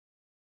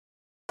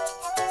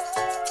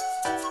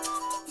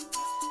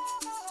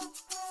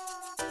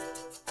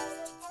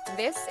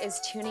This is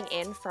Tuning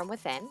In From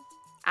Within.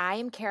 I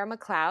am Kara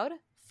McLeod,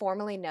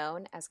 formerly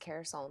known as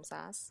Kara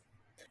Solmsas.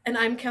 And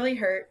I'm Kelly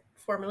Hurt,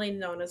 formerly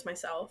known as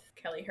myself,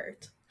 Kelly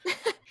Hurt.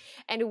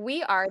 And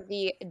we are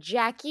the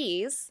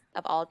Jackies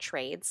of all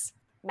trades,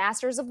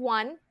 masters of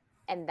one,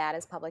 and that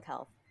is public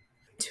health.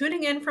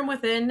 Tuning In From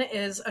Within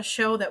is a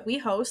show that we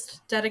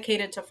host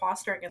dedicated to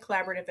fostering a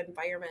collaborative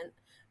environment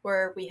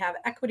where we have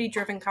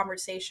equity-driven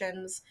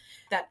conversations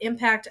that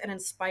impact and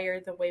inspire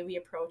the way we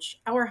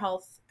approach our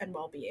health and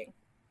well-being.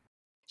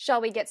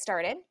 Shall we get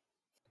started?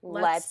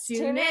 Let's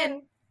tune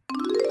in.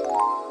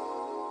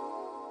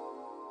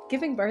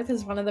 Giving birth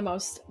is one of the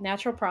most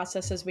natural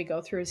processes we go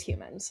through as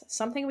humans,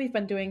 something we've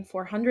been doing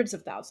for hundreds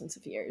of thousands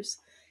of years.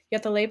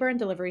 Yet the labor and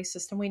delivery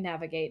system we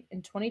navigate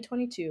in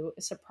 2022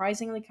 is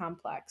surprisingly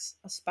complex,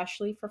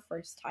 especially for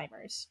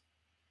first-timers.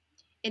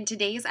 In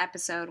today's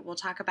episode, we'll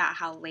talk about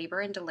how labor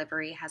and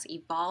delivery has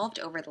evolved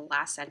over the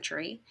last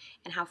century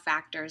and how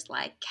factors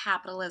like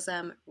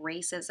capitalism,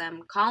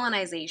 racism,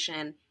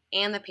 colonization,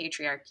 and the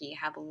patriarchy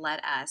have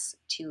led us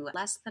to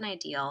less than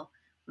ideal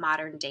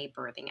modern-day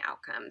birthing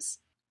outcomes.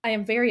 I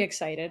am very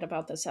excited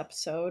about this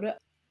episode.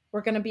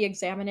 We're going to be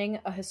examining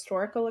a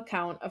historical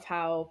account of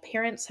how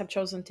parents have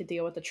chosen to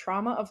deal with the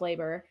trauma of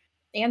labor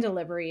and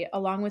delivery,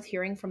 along with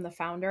hearing from the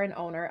founder and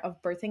owner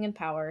of Birthing in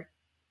Power,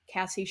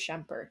 Cassie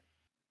Schemper.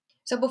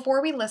 So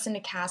before we listen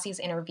to Cassie's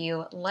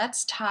interview,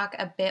 let's talk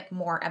a bit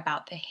more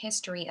about the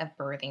history of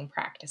birthing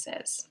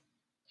practices.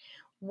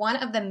 One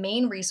of the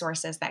main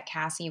resources that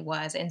Cassie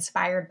was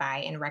inspired by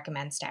and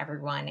recommends to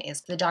everyone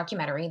is the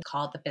documentary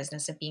called The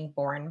Business of Being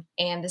Born.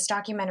 And this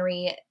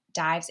documentary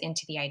dives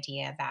into the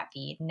idea that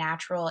the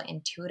natural,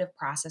 intuitive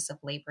process of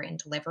labor and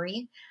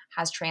delivery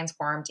has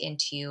transformed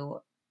into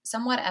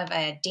somewhat of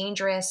a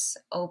dangerous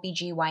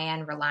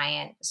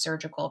OBGYN-reliant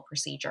surgical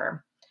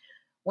procedure,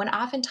 when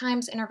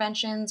oftentimes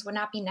interventions would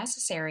not be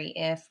necessary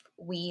if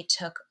we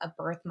took a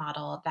birth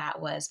model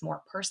that was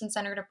more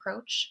person-centered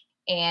approach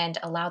and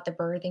allowed the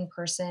birthing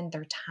person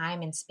their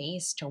time and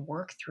space to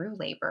work through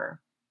labor,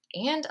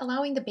 and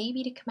allowing the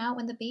baby to come out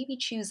when the baby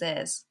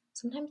chooses.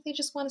 Sometimes they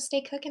just want to stay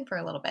cooking for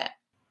a little bit.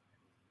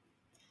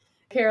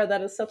 Kara,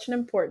 that is such an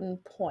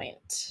important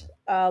point.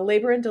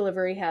 Labor and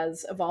delivery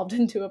has evolved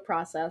into a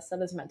process that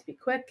is meant to be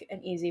quick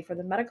and easy for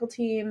the medical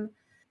team,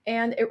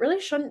 and it really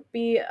shouldn't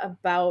be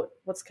about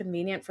what's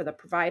convenient for the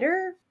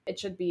provider. It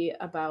should be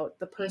about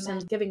the person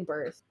giving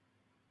birth.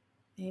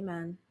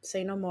 Amen.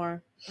 Say no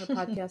more. Our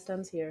podcast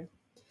ends here.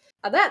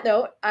 On that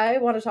note, I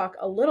want to talk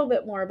a little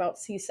bit more about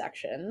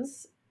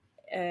C-sections.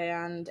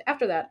 And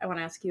after that, I want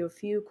to ask you a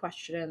few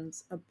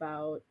questions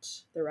about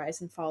the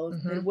rise and fall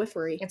of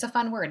midwifery. It's a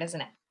fun word,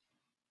 isn't it?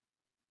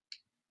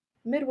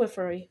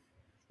 Midwifery.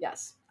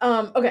 Yes.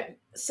 Okay.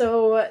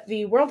 So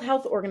the World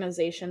Health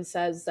Organization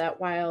says that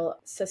while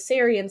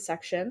cesarean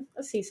section,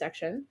 a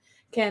C-section,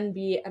 can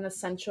be an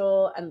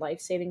essential and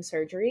life-saving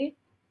surgery,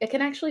 it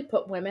can actually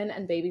put women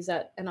and babies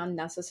at an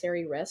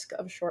unnecessary risk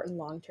of short and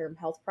long-term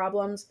health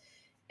problems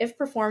if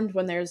performed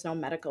when there is no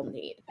medical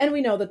need. And we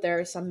know that there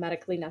are some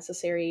medically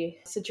necessary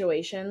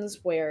situations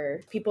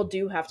where people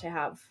do have to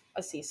have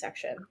a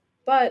C-section.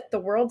 But the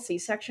world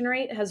C-section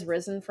rate has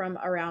risen from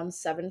around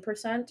 7%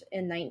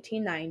 in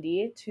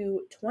 1990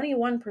 to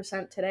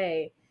 21%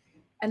 today,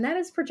 and that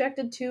is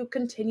projected to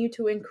continue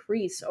to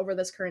increase over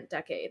this current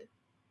decade.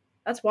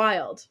 That's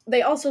wild.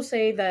 They also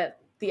say that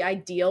the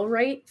ideal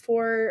rate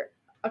for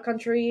a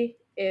country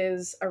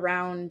is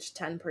around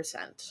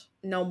 10%,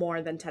 no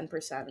more than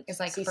 10%. It's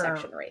like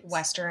C-section for rates.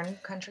 Western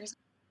countries?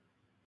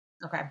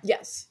 Okay.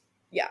 Yes.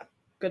 Yeah,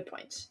 good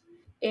point.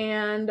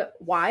 And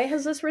why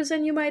has this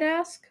risen, you might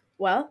ask?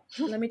 Well,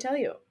 let me tell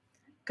you.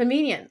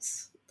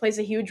 Convenience plays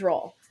a huge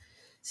role.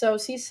 So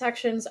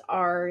C-sections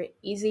are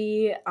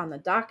easy on the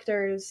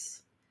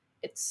doctors.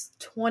 It's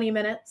 20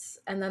 minutes,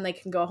 and then they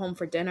can go home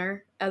for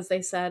dinner, as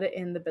they said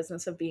in The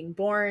Business of Being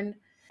Born.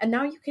 And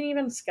now you can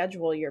even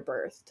schedule your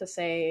birth to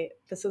say,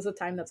 this is a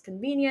time that's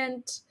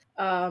convenient,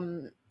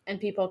 and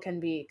people can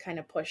be kind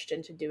of pushed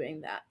into doing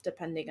that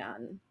depending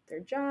on their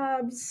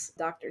jobs,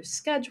 doctor's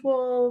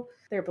schedule,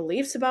 their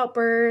beliefs about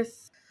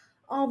birth,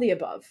 all the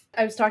above.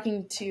 I was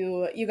talking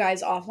to you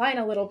guys offline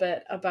a little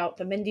bit about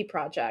the Mindy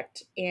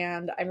Project,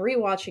 and I'm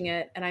rewatching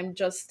it, and I'm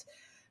just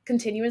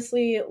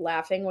continuously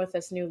laughing with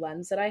this new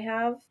lens that I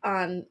have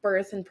on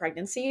birth and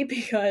pregnancy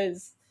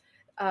because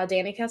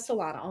Danny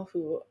Castellano,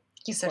 who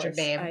he's such a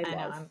babe. I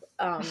love.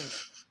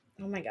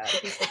 Oh my god,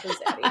 he's such a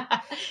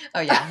zaddy. Oh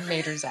yeah,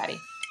 major zaddy.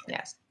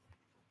 Yes.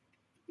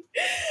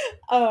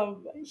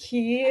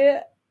 He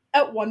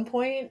at one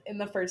point in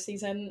the first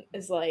season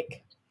is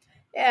like,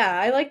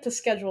 yeah, I like to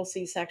schedule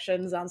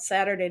C-sections on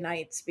Saturday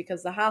nights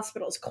because the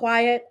hospital's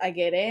quiet. I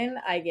get in,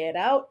 I get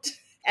out,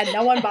 and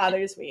no one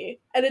bothers me.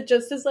 And it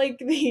just is like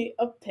the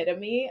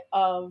epitome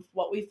of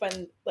what we've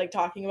been like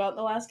talking about in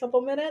the last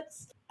couple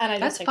minutes. And I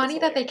just think funny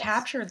it's that they hilarious.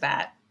 captured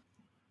that.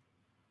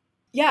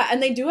 Yeah,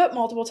 and they do it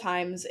multiple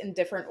times in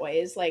different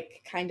ways,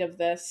 like kind of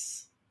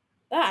this,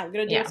 I'm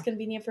going to do what's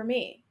convenient for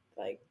me.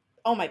 Like,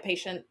 oh, my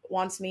patient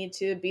wants me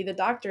to be the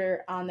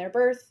doctor on their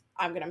birth.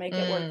 I'm going to make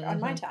it work on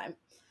my time.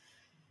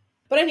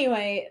 But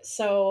anyway,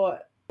 so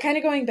kind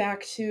of going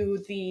back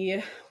to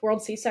the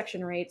world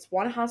C-section rates,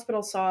 one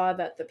hospital saw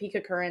that the peak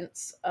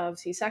occurrence of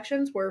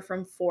C-sections were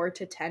from 4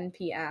 to 10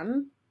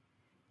 p.m.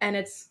 And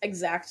it's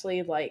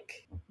exactly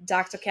like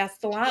Dr.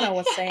 Castellano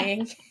was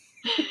saying.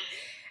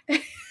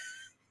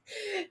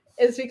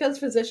 It's because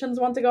physicians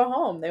want to go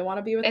home. They want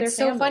to be with their families.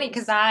 It's so funny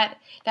because that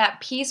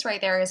piece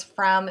right there is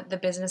from The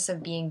Business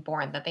of Being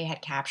Born, that they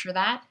had captured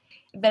that.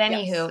 But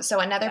anywho, so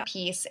another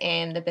piece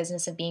in The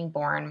Business of Being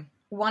Born,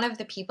 one of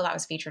the people that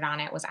was featured on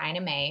it was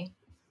Ina May.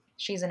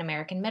 She's an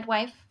American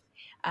midwife.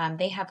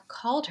 They have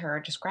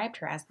described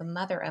her as the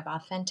mother of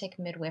authentic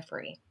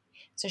midwifery.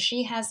 So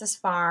she has this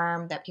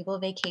farm that people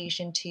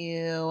vacation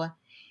to.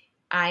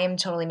 I am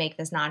totally making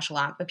this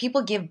nonchalant, but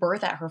people give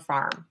birth at her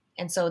farm.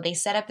 And so they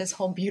set up this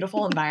whole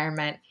beautiful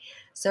environment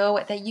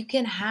so that you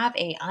can have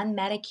a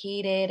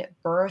unmedicated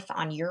birth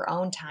on your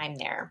own time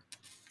there.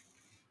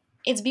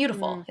 It's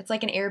beautiful. It's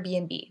like an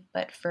Airbnb,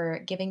 but for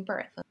giving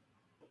birth.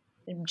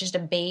 Just a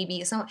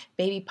baby, some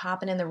baby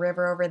popping in the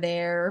river over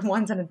there.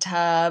 One's in a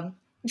tub.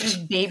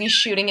 Just babies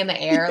shooting in the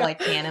air like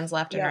cannons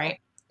left and right.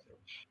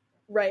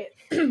 Right.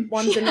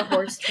 One's in the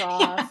horse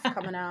trough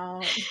coming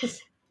out.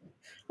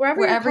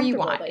 Wherever you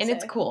want. And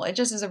it's cool. It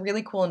just is a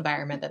really cool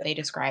environment that they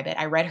describe it.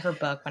 I read her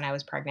book when I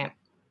was pregnant.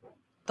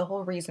 The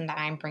whole reason that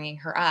I'm bringing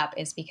her up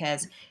is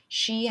because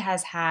she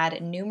has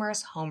had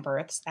numerous home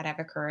births that have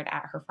occurred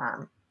at her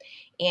farm.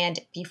 And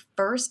the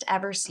first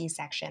ever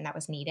C-section that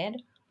was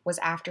needed was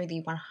after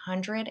the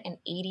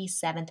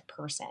 187th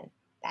person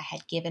that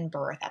had given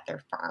birth at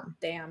their farm.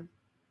 Damn.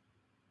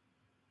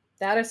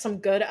 That is some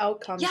good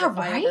outcomes. Yeah,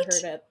 right? I ever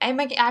heard it.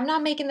 I'm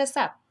not making this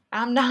up.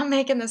 I'm not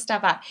making this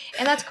stuff up.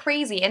 And that's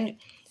crazy. And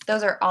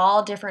those are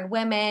all different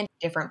women,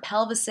 different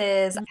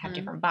pelvises, have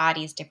different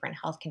bodies, different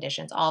health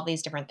conditions, all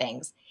these different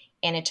things.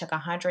 And it took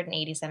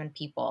 187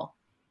 people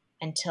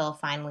until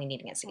finally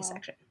needing a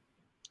C-section. Wow.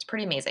 It's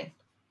pretty amazing.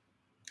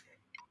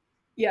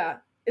 Yeah.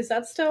 Is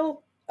that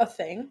still a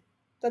thing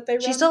that they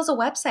run? She still has a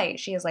website.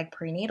 She has like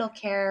prenatal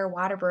care,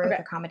 water birth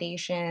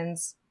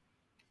accommodations,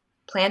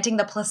 planting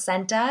the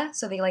placenta.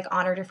 So they like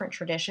honor different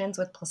traditions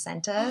with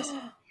placentas.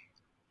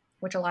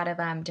 Which a lot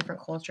of different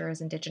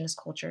cultures, indigenous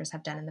cultures,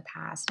 have done in the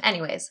past.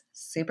 Anyways,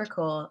 super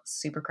cool,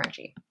 super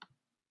crunchy.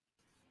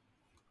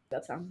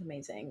 That sounds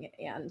amazing.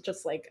 And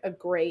just like a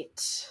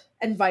great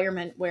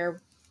environment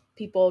where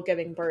people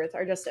giving birth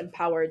are just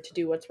empowered to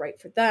do what's right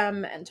for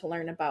them and to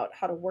learn about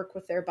how to work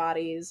with their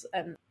bodies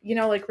and, you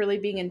know, like really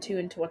being in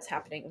tune to what's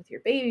happening with your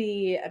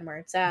baby and where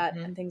it's at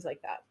and things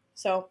like that.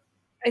 So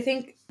I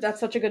think that's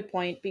such a good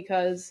point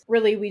because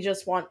really we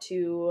just want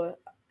to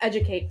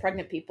educate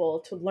pregnant people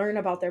to learn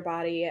about their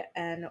body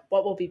and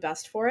what will be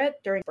best for it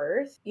during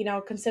birth. You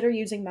know, consider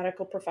using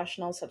medical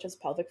professionals such as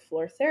pelvic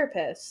floor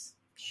therapists.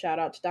 Shout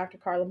out to Dr.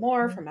 Carla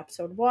Moore from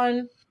episode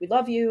 1. We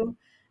love you.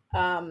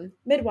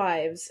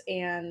 Midwives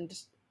and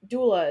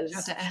doulas.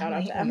 Shout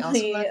out to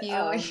Emily. We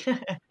also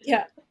love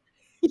you.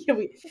 Yeah,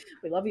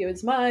 we love you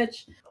as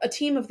much. A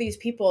team of these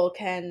people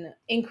can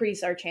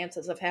increase our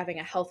chances of having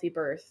a healthy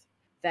birth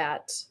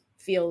that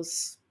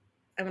feels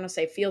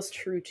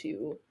true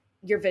to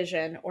your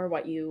vision or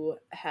what you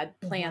had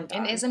planned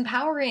and is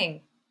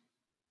empowering.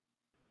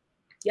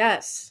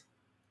 Yes.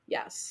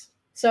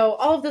 So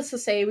all of this to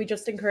say, we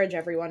just encourage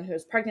everyone who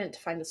is pregnant to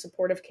find a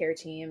supportive care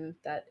team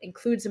that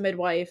includes a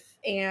midwife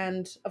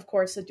and, of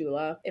course, a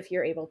doula if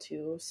you're able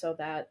to, so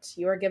that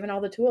you are given all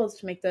the tools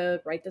to make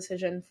the right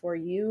decision for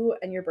you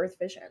and your birth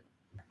vision.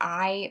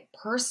 I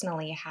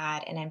personally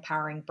had an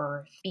empowering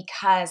birth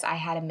because I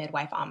had a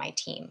midwife on my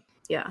team.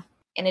 Yeah.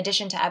 In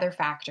addition to other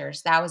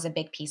factors, that was a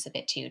big piece of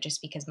it too,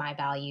 just because my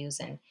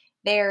values and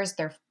their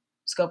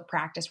scope of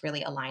practice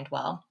really aligned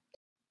well.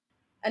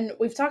 And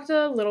we've talked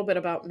a little bit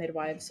about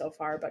midwives so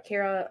far, but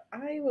Kara,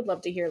 I would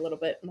love to hear a little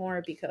bit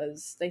more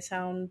because they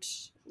sound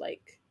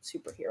like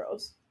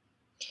superheroes.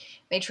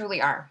 They truly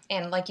are.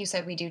 And like you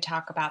said, we do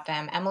talk about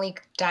them. Emily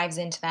dives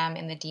into them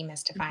in the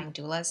Demystifying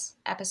Doulas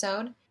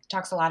episode.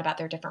 Talks a lot about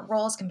their different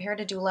roles compared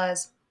to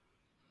doulas.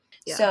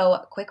 Yeah.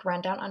 So, quick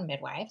rundown on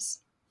midwives.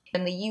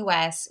 In the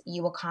U.S.,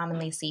 you will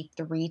commonly see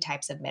 3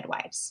 types of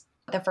midwives.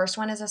 The first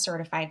one is a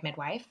certified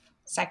midwife.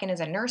 Second is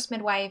a nurse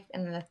midwife.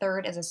 And then the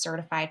third is a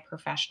certified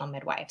professional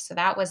midwife. So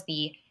that was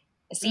the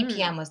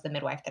CPM was the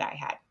midwife that I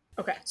had.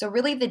 Okay. So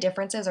really the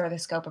differences are the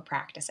scope of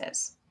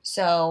practices.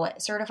 So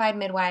certified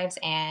midwives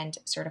and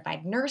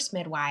certified nurse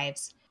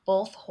midwives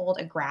both hold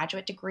a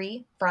graduate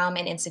degree from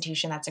an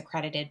institution that's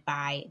accredited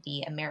by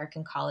the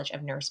American College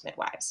of Nurse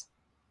Midwives.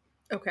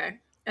 Okay.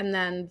 And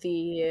then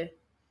the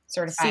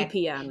certified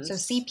CPMs. So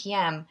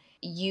CPM,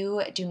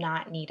 you do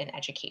not need an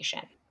education.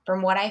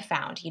 From what I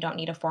found, you don't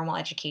need a formal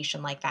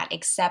education like that,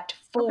 except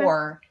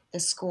for the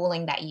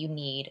schooling that you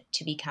need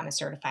to become a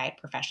certified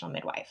professional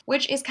midwife,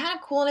 which is kind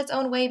of cool in its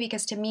own way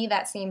because to me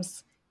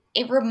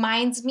it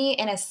reminds me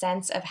in a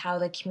sense of how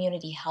the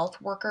community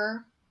health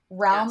worker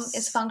realm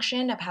is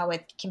functioned, of how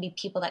it can be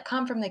people that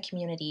come from the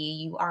community.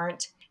 You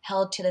aren't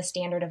held to the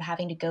standard of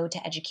having to go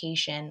to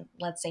education.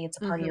 Let's say it's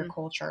a part of your Mhm.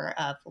 culture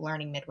of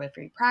learning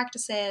midwifery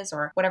practices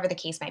or whatever the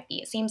case might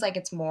be. It seems like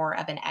it's more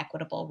of an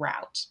equitable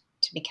route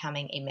to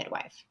becoming a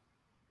midwife.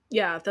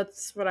 Yeah,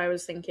 that's what I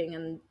was thinking.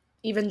 And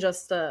even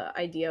just the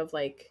idea of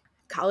like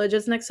college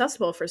isn't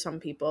accessible for some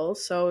people.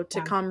 So to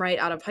Yeah. come right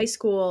out of high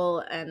school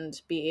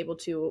and be able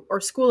to, or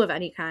school of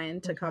any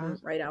kind, to Mhm. come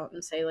right out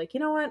and say, like,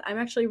 you know what, I'm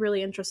actually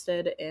really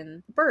interested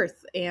in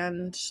birth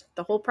and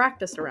the whole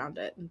practice around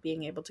it. And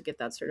being able to get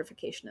that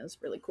certification is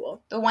really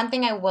cool. The one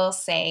thing I will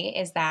say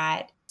is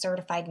that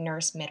certified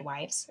nurse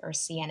midwives, or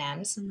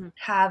CNMs,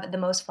 have the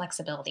most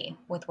flexibility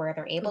with where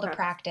they're able to Okay.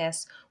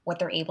 practice, what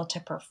they're able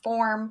to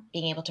perform,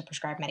 being able to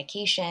prescribe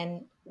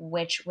medication,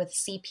 which with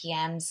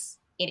CPMs,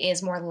 it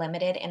is more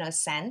limited in a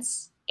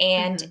sense.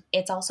 And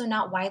it's also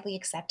not widely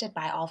accepted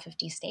by all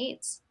 50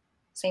 states.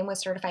 Same with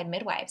certified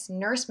midwives.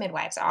 Nurse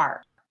midwives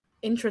are.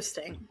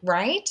 Interesting.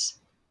 Right?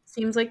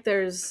 Seems like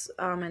there's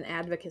an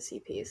advocacy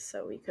piece,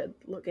 so we could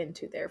look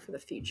into there for the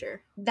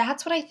future.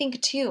 That's what I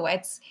think too.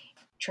 It's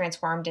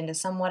transformed into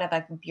somewhat of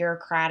a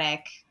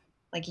bureaucratic,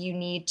 like you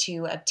need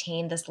to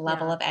obtain this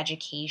level Yeah. of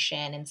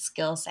education and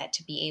skill set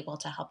to be able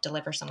to help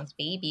deliver someone's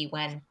baby,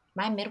 when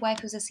my midwife,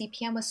 who's a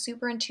CPM, was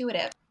super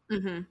intuitive.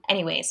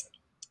 Anyways,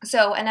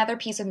 so another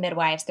piece of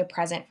midwives, they're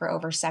present for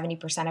over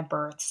 70% of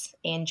births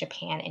in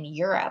Japan and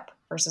Europe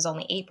versus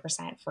only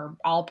 8% for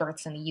all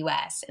births in the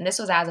US. And this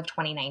was as of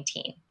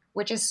 2019,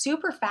 which is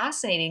super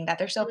fascinating that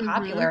they're so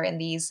popular in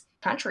these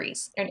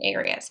countries and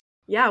areas.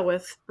 Yeah,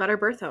 with better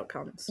birth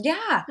outcomes.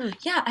 Yeah.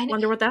 Yeah. I know.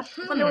 Wonder what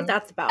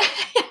that's about.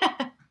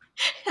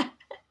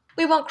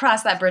 We won't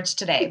cross that bridge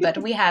today, but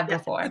we have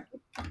before.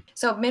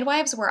 So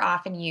midwives were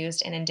often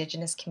used in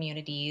indigenous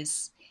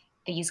communities.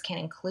 These can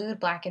include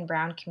Black and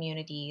Brown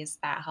communities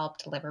that help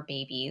deliver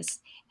babies.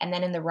 And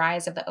then in the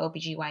rise of the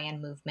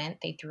OBGYN movement,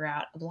 they threw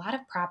out a lot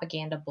of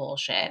propaganda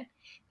bullshit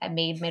that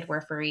made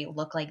midwifery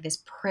look like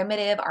this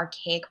primitive,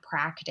 archaic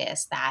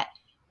practice that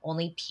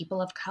only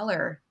people of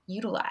color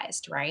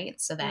utilized, right?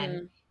 So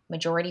then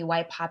majority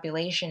white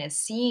population is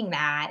seeing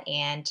that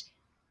and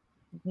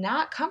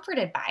not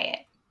comforted by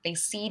it. They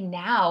see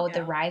now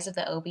the rise of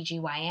the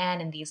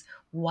OBGYN and these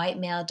white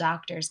male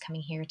doctors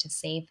coming here to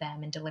save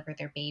them and deliver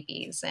their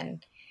babies,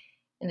 and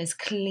in this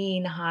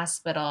clean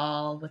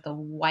hospital with the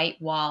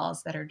white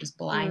walls that are just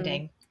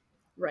blinding.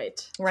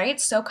 Right. Right?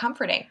 So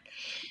comforting.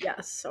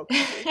 Yes, so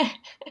comforting.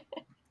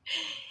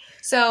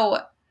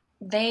 So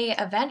they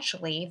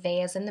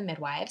as in the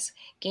midwives,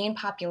 gained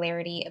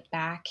popularity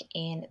back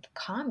in the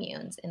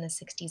communes in the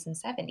 60s and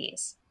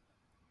 70s.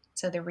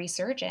 So the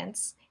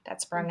resurgence that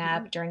sprung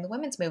up during the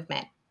women's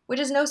movement, which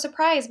is no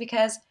surprise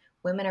because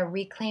women are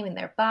reclaiming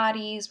their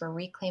bodies, we're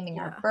reclaiming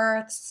our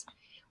births,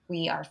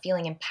 we are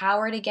feeling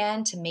empowered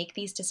again to make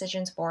these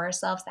decisions for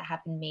ourselves that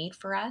have been made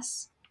for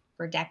us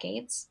for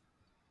decades.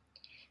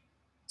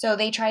 So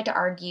they tried to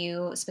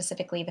argue,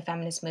 specifically the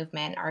feminist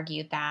movement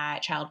argued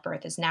that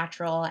childbirth is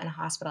natural and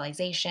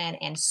hospitalization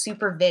and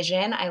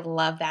supervision, I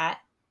love that.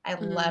 I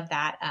love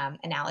that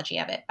analogy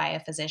of it, by a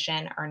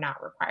physician are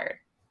not required.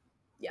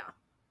 Yeah.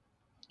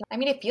 I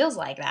mean, it feels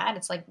like that.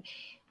 It's like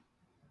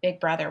Big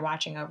Brother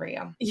watching over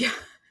you. Yeah.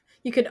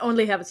 You can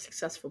only have a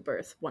successful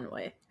birth one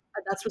way.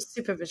 And that's with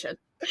supervision.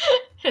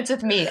 It's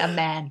with me, a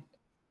man.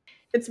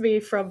 It's me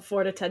from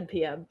 4 to 10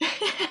 p.m.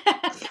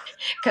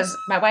 Because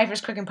my wife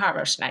is cooking pot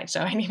roast tonight,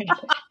 so I need to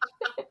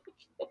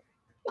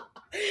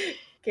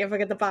Can't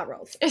forget the pot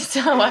roast.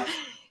 So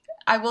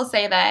I will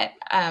say that,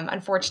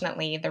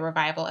 unfortunately, the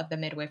revival of the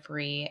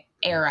midwifery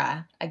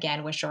era,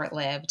 again, was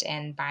short-lived.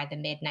 And by the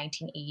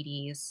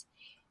mid-1980s,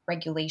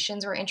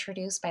 regulations were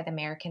introduced by the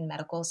American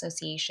Medical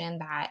Association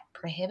that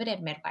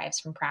prohibited midwives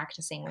from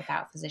practicing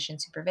without physician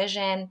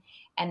supervision.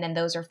 And then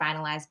those were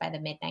finalized by the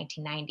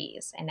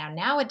mid-1990s. And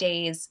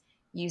nowadays,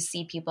 you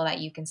see people that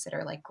you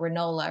consider like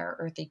granola or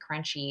earthy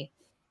crunchy.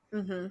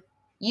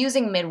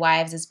 Using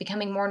midwives is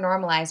becoming more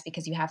normalized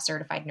because you have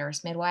certified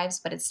nurse midwives,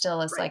 but it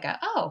still is like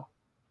oh,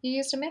 you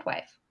used a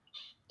midwife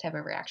type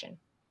of reaction.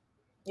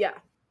 Yeah.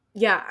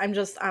 Yeah, I'm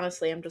just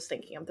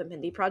thinking of the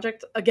Mindy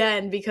Project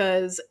again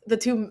because the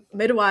two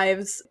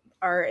midwives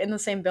are in the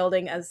same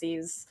building as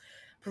these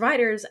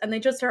providers and they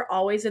just are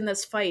always in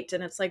this fight.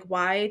 And it's like,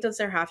 why does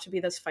there have to be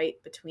this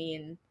fight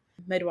between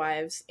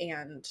midwives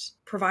and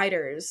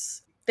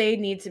providers? They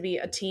need to be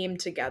a team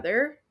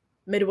together.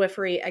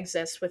 Midwifery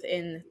exists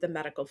within the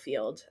medical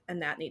field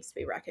and that needs to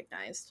be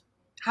recognized.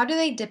 How do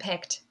they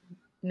depict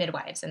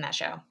midwives in that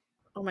show?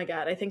 Oh my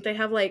God, I think they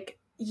have like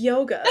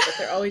yoga that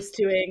they're always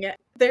doing.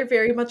 They're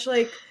very much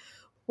like,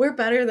 we're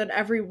better than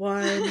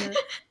everyone.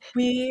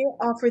 We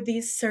offer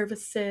these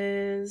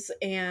services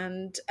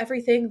and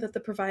everything that the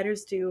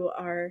providers do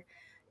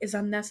is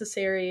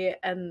unnecessary.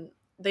 And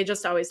they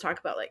just always talk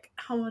about like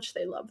how much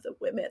they love the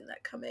women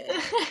that come in.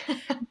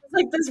 It's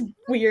like this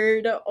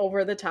weird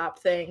over the top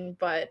thing.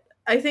 But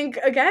I think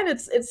again,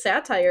 it's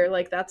satire.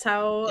 Like that's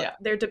how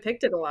they're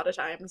depicted a lot of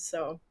times.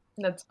 So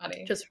that's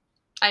funny. Just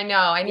I know.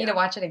 I need to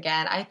watch it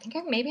again. I think I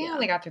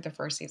only got through the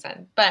first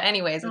season. But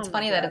anyways, it's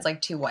funny that it's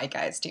like two white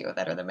guys too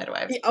that are the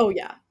midwives. Oh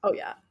yeah.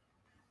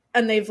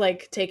 And they've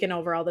like taken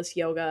over all this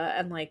yoga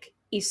and like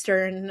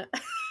Eastern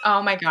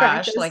Oh my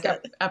gosh, like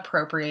that,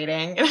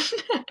 appropriating.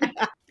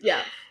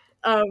 yeah.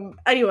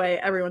 Anyway,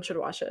 everyone should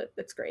watch it.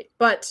 It's great.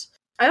 But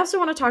I also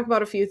want to talk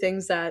about a few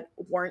things that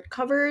weren't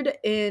covered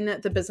in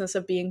The Business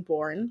of Being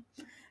Born,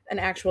 an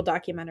actual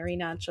documentary,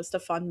 not just a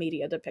fun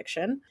media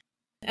depiction.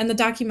 And the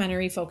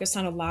documentary focused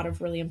on a lot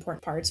of really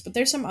important parts, but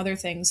there's some other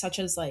things, such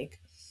as like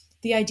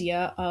the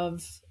idea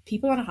of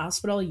people in a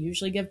hospital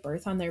usually give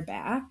birth on their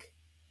back,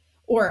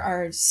 or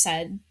are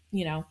said,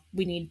 you know,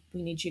 we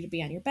need you to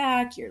be on your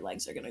back, your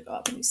legs are going to go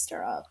up in these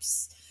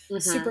stirrups.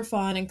 Super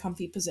fun and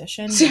comfy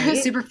position, right?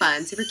 Super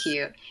fun, super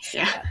cute.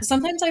 Yeah.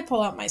 Sometimes I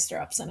pull out my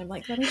stirrups and I'm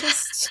like, let me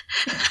just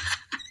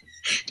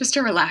just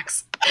to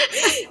relax.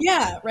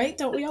 Yeah, right?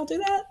 Don't we all do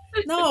that?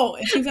 No,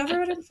 if you've ever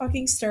been in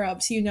fucking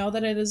stirrups, you know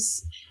that it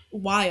is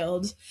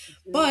wild.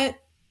 But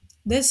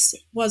this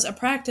was a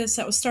practice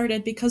that was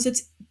started because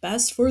it's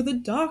best for the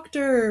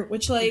doctor,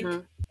 which like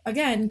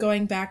again,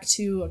 going back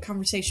to a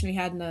conversation we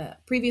had in the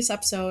previous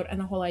episode and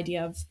the whole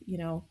idea of, you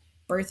know,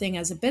 birthing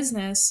as a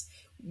business,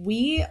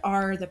 we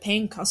are the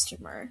paying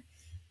customer.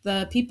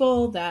 The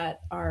people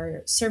that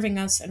are serving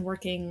us and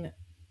working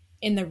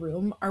in the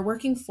room are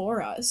working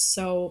for us.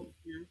 So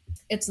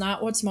it's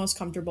not what's most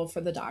comfortable for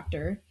the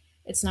doctor.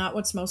 It's not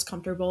what's most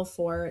comfortable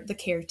for the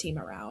care team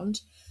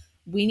around.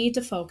 We need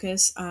to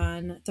focus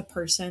on the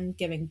person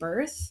giving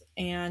birth.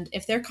 And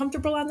if they're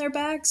comfortable on their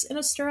backs in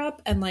a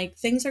stirrup and like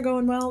things are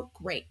going well,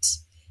 great.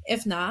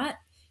 If not,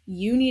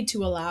 you need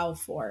to allow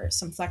for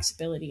some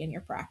flexibility in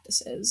your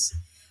practices.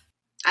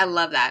 I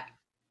love that.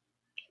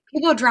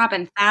 People are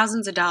dropping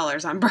thousands of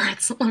dollars on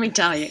births, let me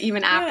tell you,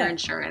 even after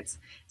insurance.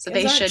 So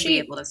they should be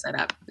able to set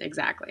up.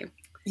 Exactly.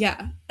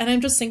 Yeah. And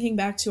I'm just thinking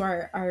back to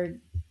our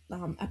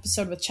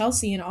episode with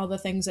Chelsea and all the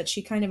things that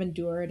she kind of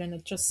endured. And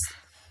it just,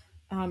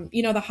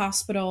 you know, the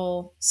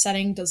hospital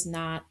setting does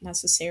not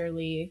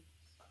necessarily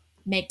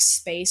make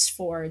space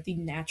for the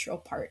natural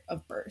part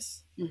of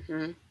birth.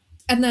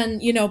 And then,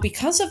 you know,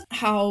 because of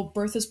how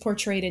birth is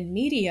portrayed in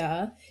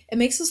media, it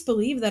makes us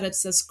believe that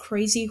it's this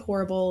crazy,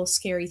 horrible,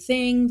 scary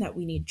thing that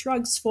we need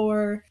drugs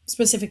for,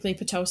 specifically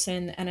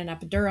Pitocin and an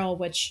epidural,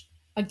 which,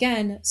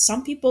 again,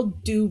 some people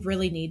do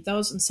really need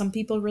those and some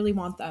people really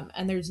want them.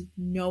 And there's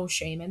no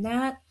shame in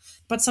that.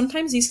 But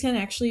sometimes these can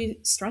actually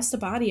stress the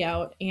body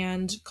out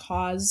and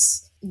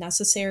cause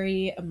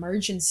necessary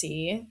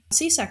emergency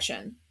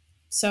C-section.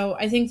 So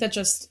I think that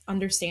just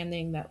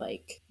understanding that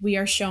like we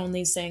are shown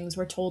these things,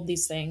 we're told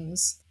these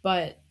things,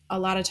 but a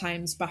lot of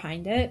times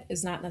behind it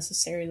is not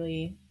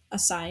necessarily a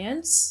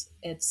science,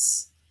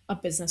 it's a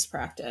business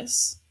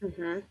practice.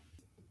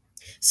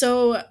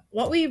 So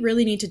what we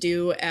really need to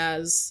do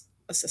as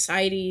a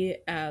society,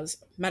 as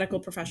medical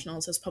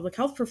professionals, as public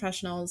health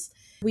professionals,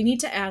 we need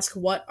to ask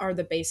what are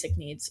the basic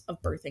needs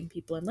of birthing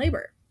people in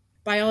labor.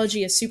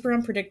 Biology is super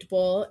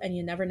unpredictable and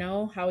you never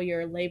know how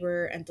your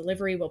labor and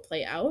delivery will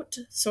play out.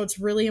 So it's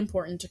really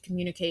important to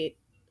communicate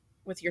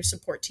with your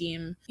support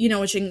team, you know,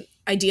 which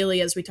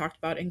ideally, as we talked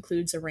about,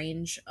 includes a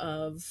range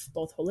of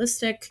both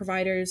holistic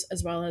providers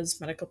as well as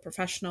medical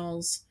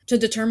professionals to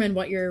determine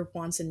what your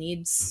wants and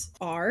needs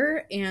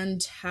are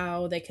and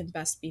how they can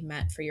best be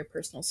met for your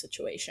personal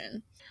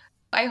situation.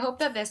 I hope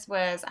that this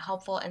was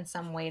helpful in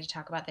some way to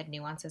talk about the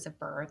nuances of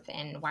birth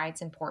and why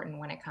it's important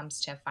when it comes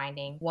to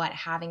finding what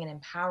having an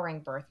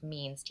empowering birth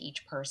means to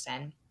each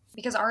person.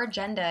 Because our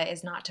agenda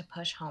is not to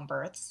push home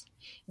births,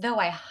 though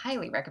I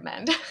highly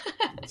recommend.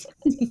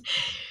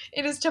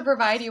 It is to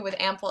provide you with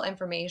ample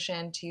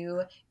information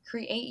to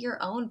create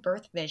your own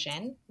birth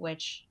vision,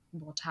 which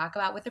we'll talk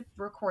about with the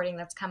recording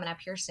that's coming up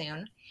here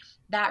soon,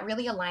 that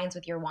really aligns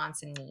with your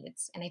wants and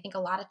needs. And I think a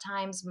lot of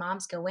times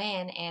moms go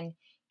in and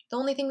the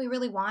only thing we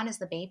really want is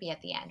the baby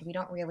at the end. We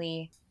don't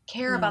really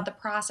care about the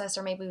process,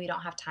 or maybe we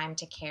don't have time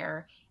to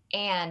care.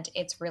 And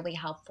it's really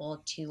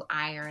helpful to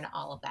iron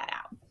all of that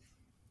out.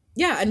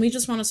 Yeah, and we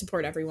just want to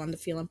support everyone to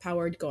feel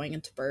empowered going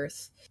into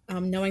birth,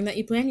 knowing that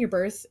you plan your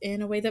birth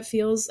in a way that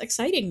feels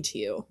exciting to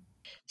you.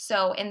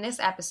 So in this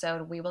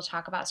episode, we will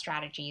talk about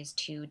strategies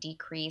to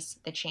decrease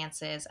the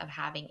chances of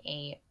having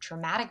a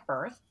traumatic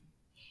birth.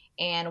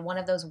 And one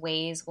of those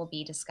ways will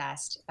be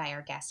discussed by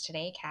our guest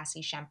today,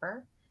 Cassie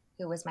Schemper,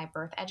 who is my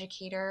birth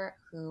educator,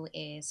 who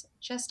is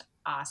just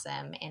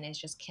awesome and is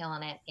just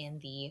killing it in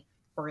the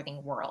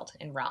birthing world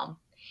and realm.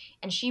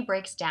 And she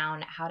breaks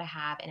down how to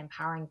have an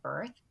empowering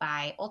birth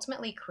by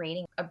ultimately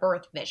creating a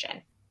birth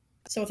vision.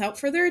 So without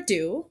further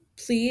ado,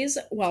 please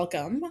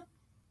welcome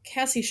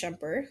Cassie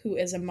Schemper, who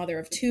is a mother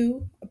of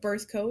two, a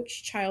birth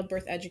coach,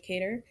 childbirth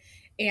educator,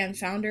 and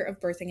founder of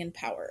Birthing in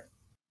Power.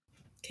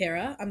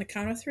 Kara, on the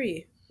count of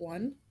 3.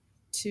 1,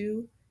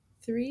 2,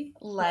 3.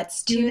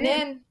 Let's tune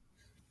in.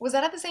 Was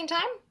that at the same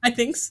time? I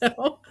think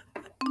so.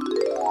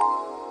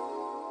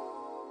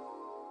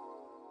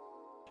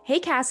 Hey,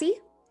 Cassie.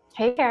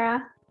 Hey,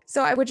 Kara.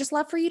 So I would just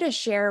love for you to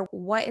share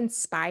what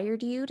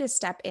inspired you to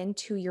step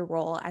into your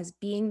role as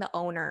being the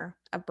owner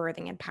of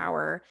Birthing in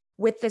Power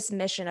with this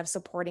mission of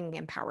supporting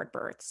empowered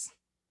births.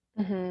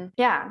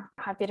 Yeah,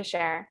 happy to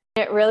share.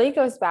 It really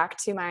goes back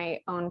to my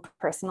own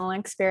personal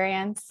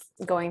experience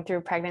going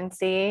through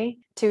pregnancy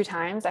 2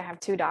 times. I have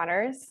 2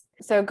 daughters.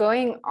 So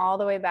going all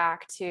the way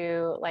back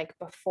to like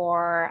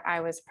before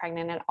I was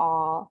pregnant at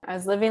all, I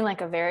was living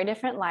like a very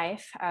different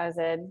life. I was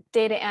a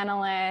data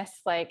analyst,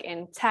 like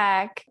in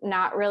tech,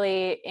 not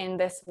really in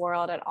this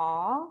world at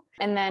all.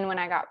 And then when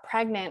I got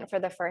pregnant for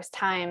the first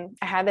time,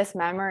 I had this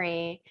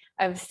memory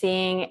of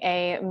seeing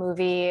a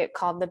movie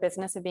called The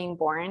Business of Being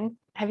Born.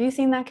 Have you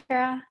seen that,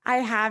 Kara? I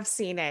have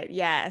seen it,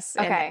 yes.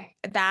 Okay.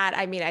 And that,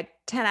 I mean, I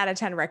 10 out of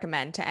 10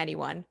 recommend to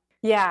anyone.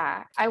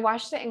 Yeah, I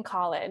watched it in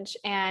college,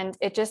 and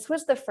it just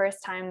was the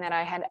first time that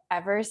I had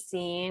ever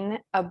seen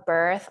a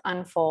birth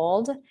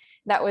unfold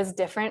that was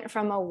different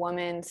from a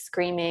woman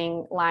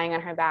screaming, lying on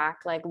her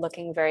back, like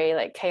looking very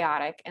like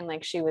chaotic and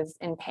like she was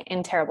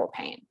in terrible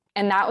pain.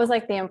 And that was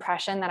like the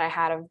impression that I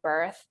had of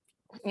birth,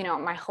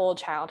 my whole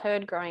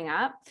childhood growing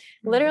up,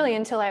 literally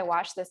until I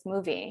watched this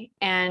movie.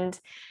 And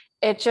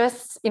it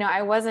just,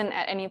 I wasn't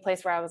at any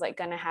place where I was like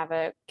going to have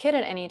a kid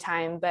at any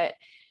time, but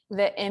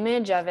the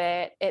image of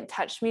it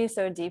touched me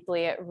so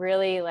deeply. It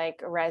really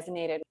like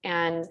resonated.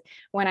 And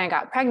when I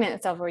got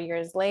pregnant several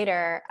years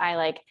later, I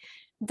like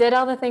did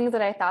all the things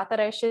that I thought that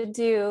I should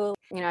do.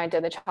 I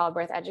did the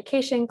childbirth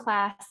education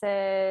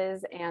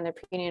classes and the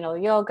prenatal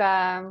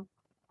yoga.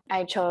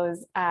 I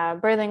chose a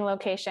birthing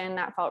location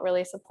that felt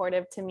really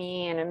supportive to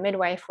me and a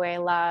midwife who I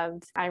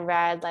loved. I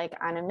read like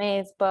Anna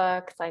May's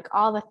books, like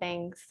all the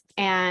things.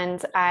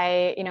 And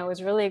I,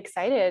 was really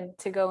excited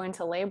to go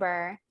into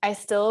labor. I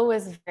still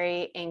was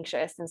very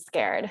anxious and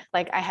scared.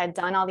 Like I had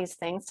done all these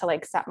things to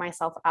like set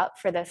myself up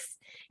for this,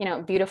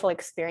 beautiful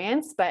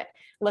experience. But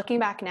looking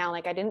back now,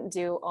 like I didn't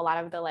do a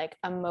lot of the like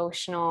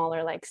emotional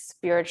or like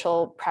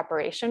spiritual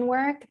preparation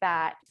work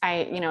that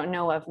I,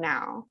 know of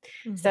now.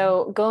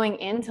 So going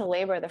into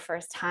labor the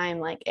first time,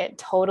 like it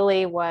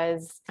totally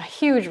was a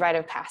huge rite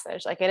of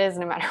passage. Like it is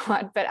no matter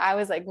what, but I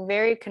was like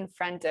very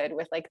confronted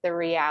with like the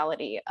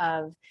reality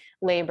of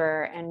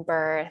labor and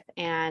birth.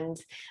 And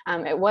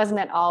it wasn't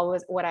at all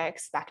what I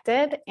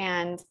expected.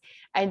 And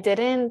I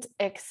didn't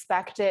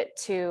expect it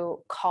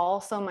to call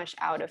so much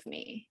out of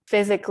me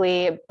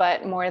physically,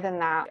 but more than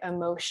that,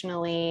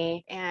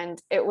 emotionally.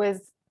 And it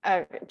was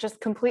a just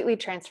completely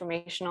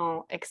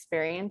transformational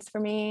experience for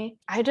me.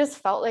 I just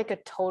felt like a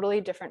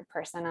totally different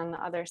person on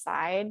the other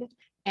side.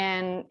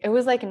 And it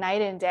was like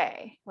night and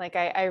day. Like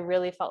I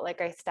really felt like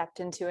I stepped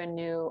into a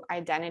new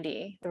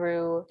identity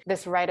through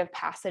this rite of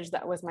passage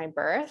that was my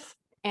birth.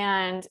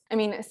 And I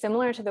mean,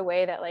 similar to the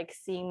way that like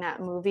seeing that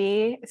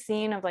movie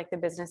scene of like The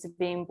Business of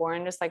Being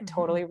Born just like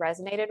totally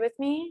resonated with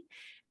me.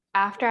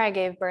 After I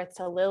gave birth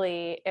to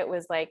Lily, it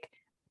was like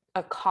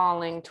a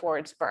calling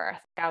towards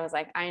birth. I was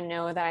like, I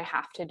know that I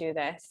have to do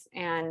this.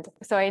 And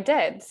so I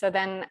did. So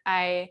then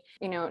I,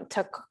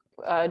 took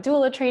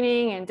doula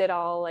training and did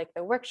all like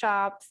the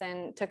workshops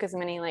and took as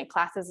many like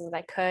classes as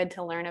I could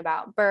to learn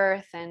about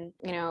birth and,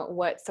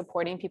 what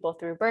supporting people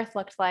through birth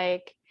looked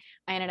like.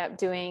 I ended up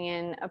doing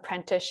an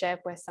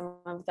apprenticeship with some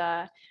of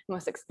the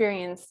most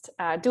experienced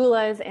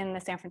doulas in the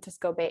San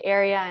Francisco Bay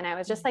Area. And I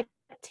was just like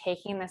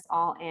taking this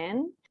all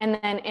in. And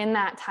then in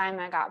that time,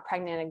 I got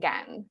pregnant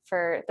again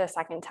for the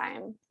second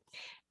time.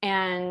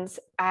 And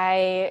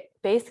I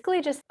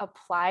basically just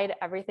applied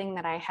everything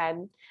that I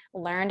had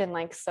learned and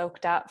like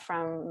soaked up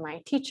from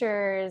my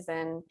teachers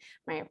and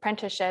my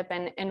apprenticeship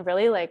and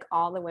really like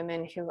all the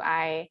women who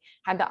I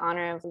had the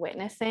honor of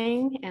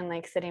witnessing and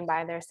like sitting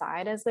by their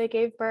side as they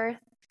gave birth.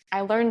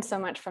 I learned so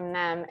much from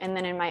them. And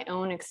then in my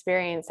own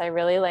experience, I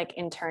really like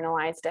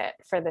internalized it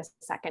for the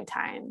second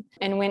time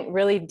and went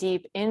really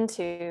deep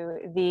into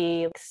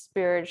the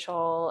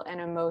spiritual and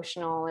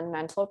emotional and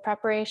mental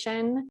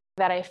preparation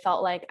that I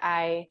felt like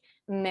I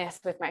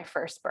missed with my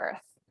first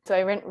birth. So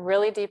I went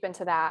really deep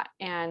into that,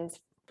 and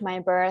my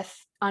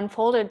birth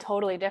unfolded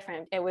totally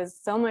different. It was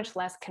so much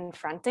less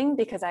confronting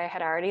because I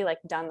had already like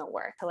done the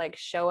work to like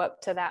show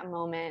up to that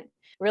moment,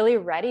 really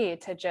ready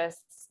to just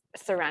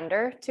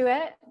surrender to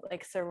it,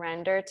 like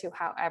surrender to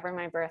however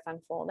my birth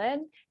unfolded,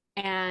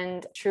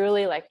 and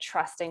truly like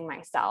trusting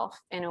myself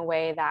in a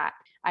way that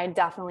I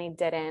definitely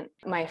didn't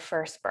my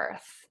first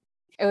birth.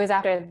 It was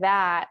after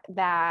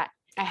that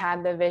I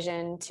had the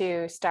vision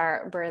to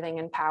start Birthing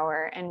in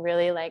Power and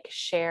really like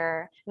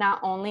share not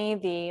only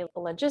the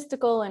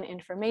logistical and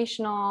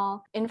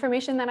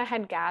information that I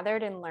had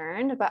gathered and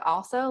learned, but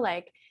also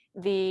like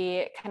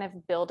the kind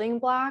of building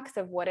blocks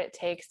of what it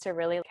takes to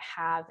really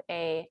have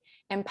a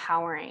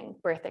empowering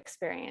birth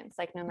experience,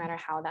 like no matter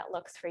how that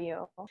looks for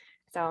you.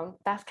 So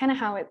that's kind of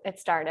how it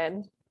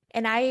started.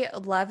 And I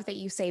love that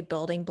you say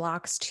building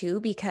blocks too,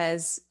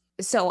 because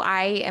so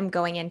I am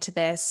going into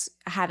this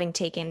having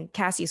taken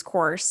Cassie's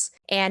course,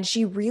 and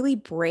she really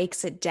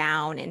breaks it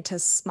down into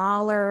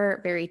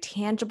smaller, very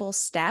tangible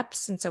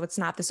steps. And so it's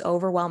not this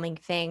overwhelming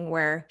thing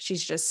where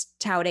she's just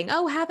touting,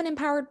 oh, have an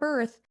empowered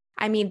birth.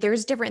 I mean,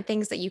 there's different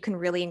things that you can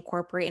really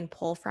incorporate and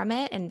pull from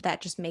it. And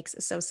that just makes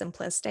it so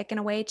simplistic in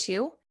a way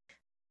too.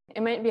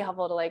 It might be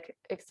helpful to like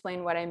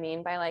explain what I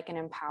mean by like an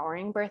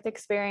empowering birth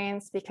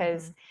experience,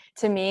 because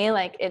to me,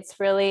 like it's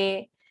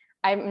really,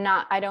 I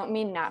don't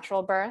mean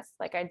natural birth.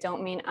 Like I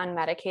don't mean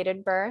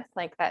unmedicated birth.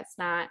 Like that's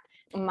not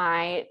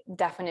my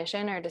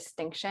definition or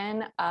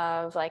distinction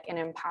of like an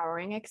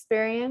empowering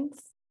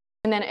experience.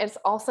 And then it's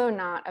also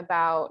not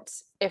about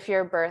if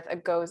your birth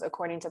goes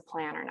according to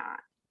plan or not.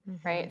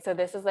 Right. So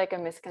this is like a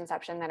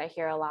misconception that I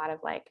hear a lot of,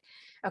 like,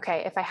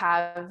 okay, if I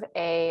have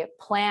a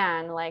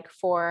plan like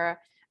for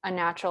a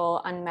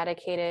natural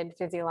unmedicated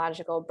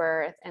physiological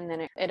birth and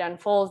then it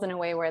unfolds in a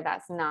way where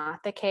that's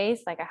not the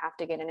case, like I have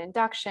to get an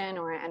induction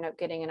or I end up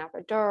getting an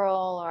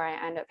epidural or I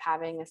end up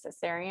having a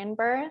cesarean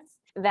birth,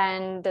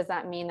 then does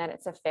that mean that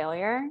it's a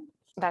failure?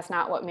 That's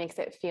not what makes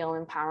it feel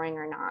empowering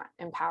or not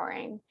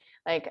empowering.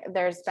 Like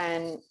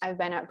I've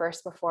been at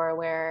births before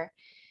where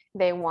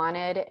they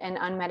wanted an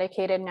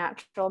unmedicated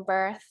natural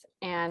birth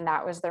and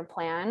that was their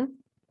plan.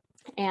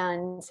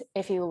 And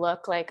if you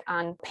look like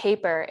on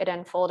paper, it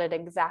unfolded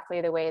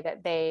exactly the way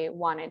that they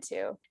wanted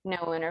to.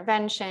 No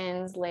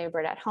interventions,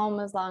 labored at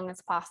home as long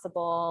as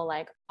possible,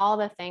 like all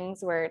the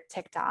things were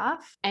ticked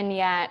off. And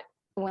yet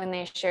when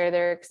they share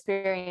their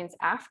experience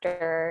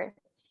after,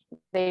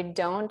 they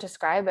don't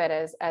describe it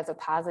as a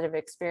positive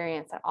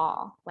experience at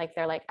all. Like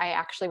they're like, I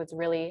actually was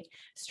really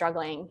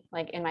struggling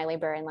like in my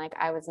labor and like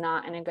I was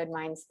not in a good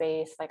mind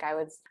space. Like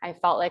I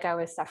felt like I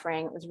was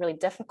suffering. It was really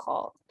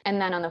difficult. And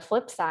then on the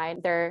flip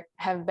side, there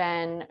have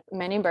been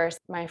many births,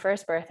 my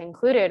first birth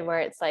included,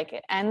 where it's like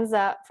it ends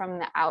up from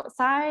the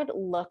outside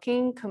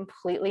looking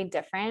completely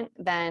different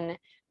than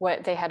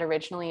what they had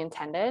originally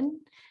intended.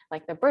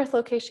 Like the birth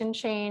location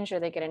changed or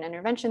they get an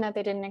intervention that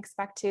they didn't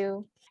expect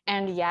to.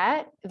 And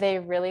yet they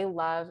really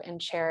love and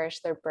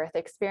cherish their birth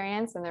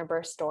experience and their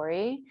birth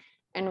story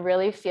and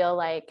really feel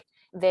like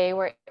they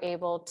were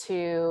able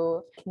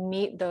to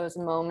meet those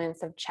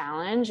moments of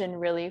challenge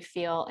and really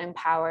feel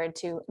empowered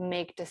to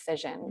make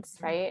decisions,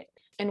 right?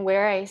 And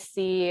where I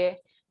see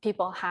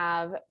people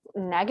have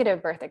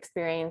negative birth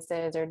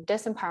experiences or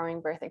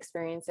disempowering birth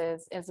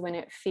experiences is when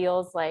it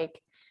feels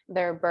like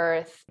their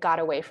birth got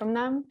away from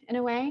them in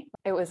a way.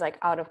 It was like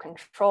out of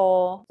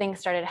control. Things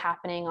started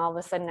happening. All of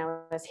a sudden I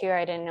was here.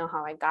 I didn't know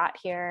how I got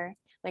here.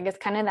 Like it's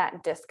kind of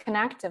that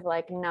disconnect of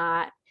like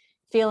not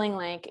feeling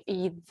like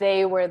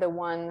they were the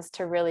ones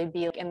to really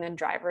be in the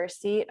driver's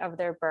seat of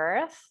their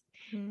birth.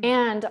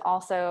 And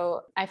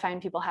also I find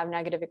people have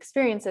negative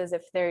experiences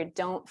if they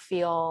don't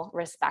feel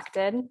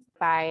respected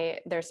by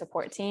their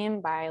support team,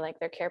 by like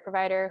their care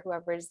provider,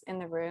 whoever's in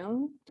the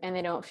room, and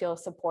they don't feel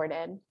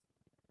supported.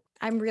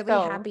 I'm really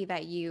happy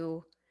that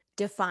you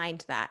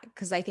defined that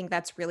because I think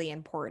that's really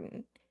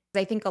important.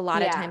 I think a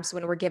lot of times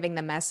when we're giving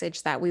the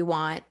message that we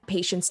want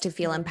patients to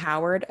feel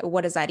empowered,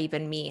 what does that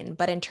even mean?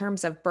 But in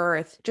terms of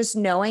birth, just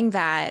knowing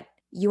that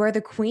you are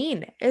the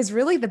queen is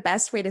really the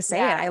best way to say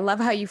it. I love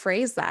how you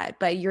phrase that,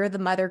 but you're the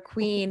mother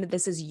queen.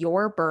 This is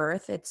your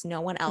birth. It's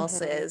no one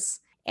else's.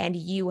 And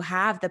you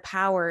have the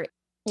power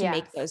to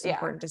make those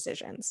important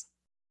decisions.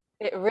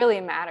 It really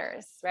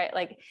matters, right?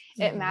 Like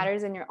it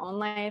matters in your own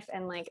life,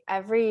 and like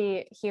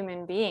every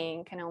human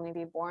being can only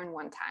be born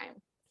one time.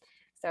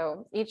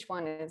 So each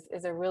one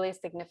is a really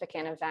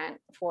significant event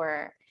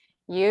for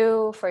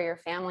you, for your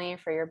family,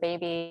 for your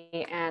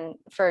baby, and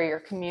for your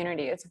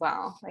community as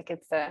well. Like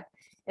it's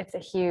a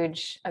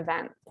huge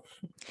event.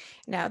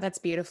 No, that's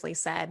beautifully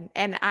said.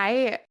 And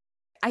I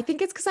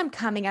think it's because I'm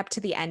coming up to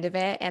the end of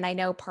it. And I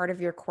know part of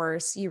your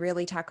course, you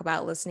really talk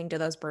about listening to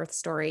those birth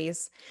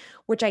stories,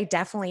 which I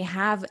definitely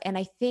have. And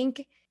I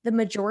think the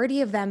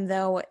majority of them,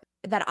 though,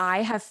 that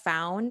I have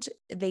found,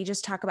 they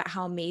just talk about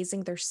how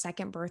amazing their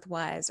second birth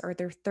was, or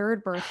their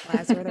third birth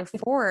was, or their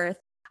fourth.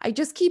 I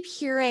just keep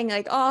hearing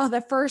like, oh,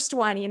 the first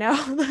one,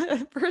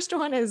 the first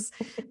one is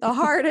the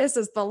hardest,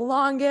 is the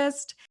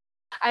longest.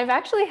 I've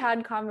actually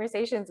had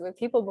conversations with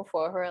people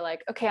before who are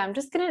like, okay,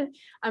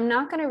 I'm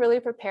not going to really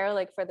prepare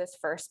like for this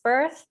first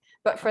birth,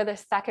 but for the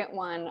second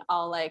one,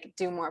 I'll like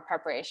do more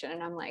preparation.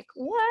 And I'm like,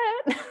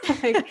 what?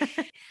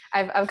 Like,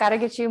 I've got to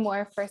get you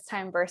more first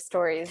time birth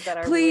stories that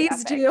are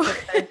Please really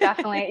epic. do.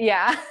 Definitely.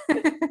 Yeah,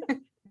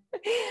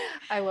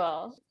 I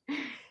will.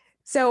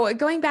 So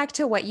going back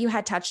to what you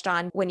had touched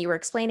on when you were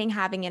explaining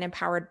having an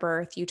empowered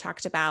birth, you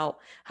talked about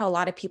how a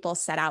lot of people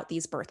set out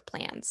these birth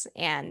plans.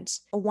 And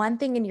one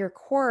thing in your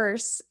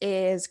course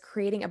is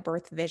creating a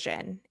birth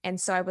vision.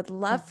 And so I would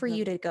love for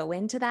you to go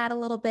into that a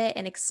little bit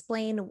and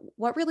explain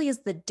what really is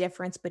the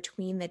difference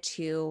between the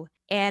two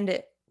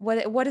and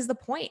what is the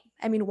point?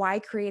 I mean, why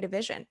create a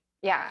vision?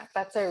 Yeah,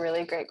 that's a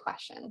really great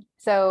question.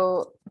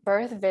 So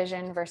birth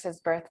vision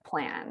versus birth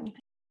plan.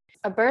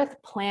 A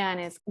birth plan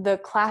is the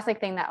classic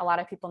thing that a lot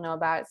of people know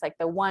about. It's like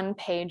the one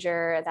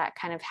pager that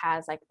kind of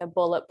has like the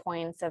bullet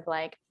points of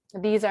like,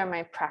 these are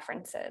my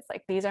preferences.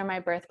 Like, these are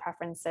my birth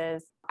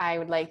preferences. I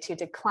would like to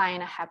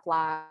decline a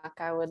heplock.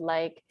 I would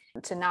like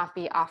to not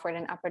be offered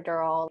an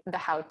epidural, the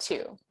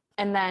how-to.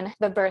 And then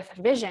the birth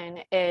vision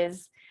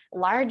is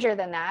larger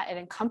than that. It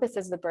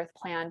encompasses the birth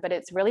plan, but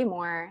it's really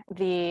more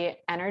the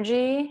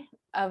energy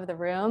of the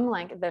room,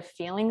 like the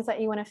feelings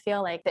that you want to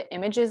feel, like the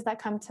images that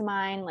come to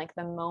mind, like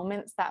the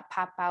moments that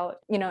pop out,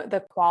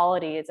 the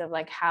qualities of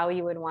like how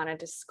you would want to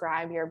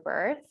describe your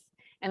birth.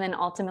 And then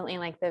ultimately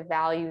like the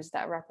values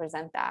that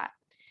represent that.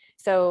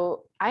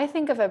 So I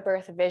think of a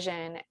birth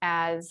vision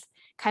as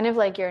kind of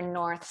like your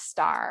North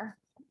Star,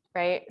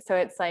 right? So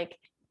it's like,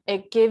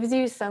 it gives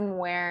you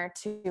somewhere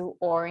to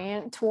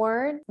orient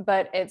toward,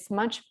 but it's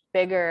much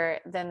bigger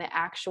than the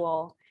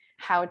actual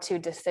how-to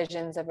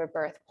decisions of a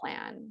birth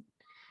plan.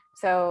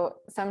 So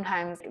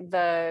sometimes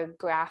the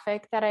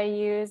graphic that I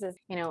use is,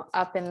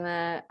 up in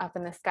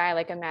the sky,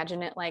 like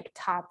imagine it like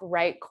top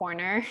right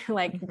corner,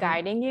 like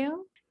guiding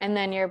you. And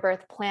then your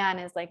birth plan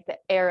is like the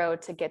arrow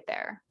to get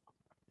there,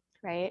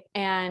 right?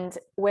 And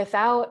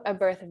without a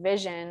birth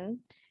vision,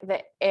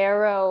 the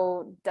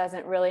arrow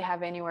doesn't really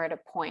have anywhere to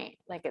point.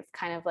 Like it's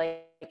kind of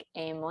like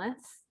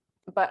aimless.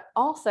 But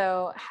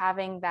also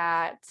having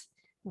that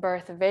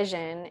birth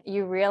vision,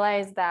 you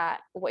realize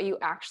that what you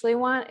actually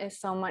want is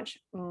so much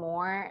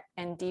more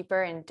and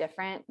deeper and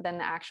different than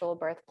the actual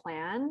birth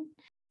plan.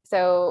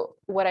 So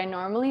what I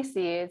normally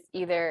see is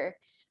either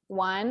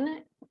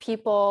one,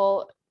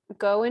 people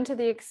go into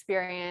the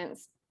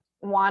experience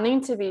wanting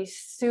to be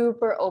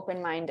super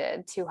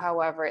open-minded to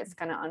however it's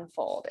going to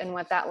unfold. And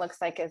what that looks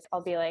like is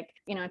I'll be like,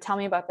 tell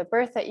me about the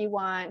birth that you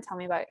want. Tell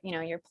me about,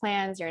 your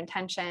plans, your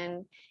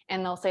intention.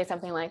 And they'll say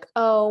something like,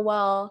 oh,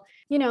 well,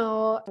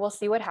 we'll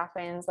see what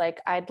happens. Like,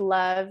 I'd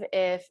love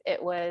if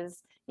it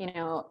was,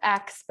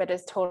 X, but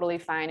it's totally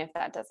fine if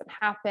that doesn't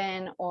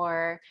happen.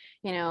 Or,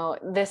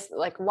 this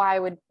like Y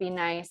would be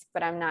nice,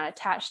 but I'm not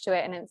attached to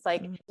it. And it's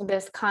like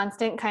this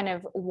constant kind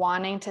of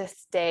wanting to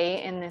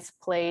stay in this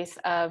place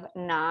of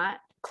not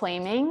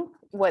claiming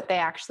what they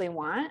actually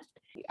want.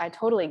 I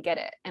totally get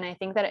it. And I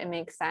think that it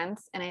makes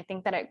sense. And I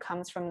think that it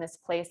comes from this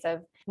place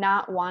of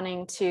not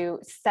wanting to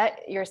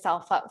set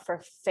yourself up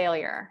for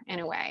failure in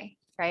a way,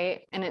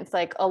 right? And it's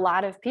like a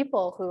lot of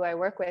people who I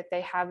work with,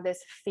 they have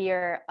this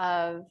fear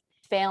of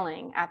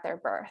failing at their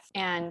birth.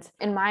 And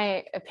in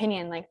my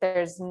opinion, like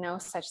there's no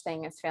such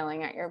thing as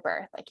failing at your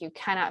birth. Like you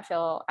cannot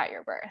fail at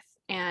your birth.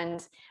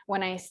 And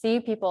when I see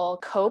people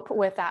cope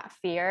with that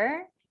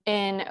fear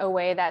in a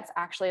way that's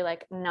actually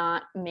like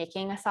not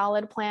making a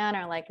solid plan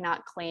or like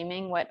not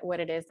claiming what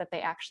it is that they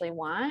actually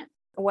want,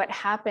 what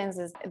happens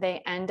is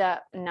they end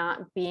up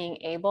not being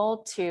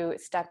able to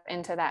step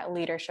into that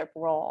leadership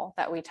role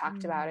that we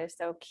talked about is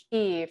so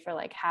key for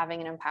like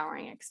having an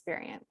empowering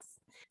experience.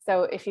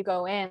 So if you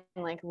go in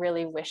like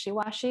really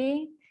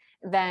wishy-washy,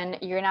 then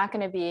you're not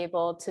going to be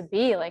able to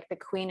be like the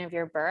queen of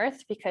your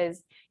birth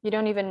because you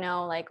don't even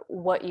know like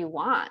what you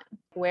want,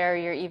 where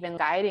you're even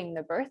guiding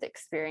the birth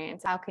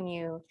experience. How can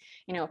you,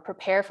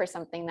 prepare for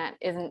something that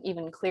isn't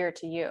even clear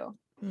to you?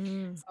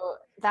 So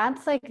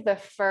that's like the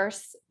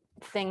first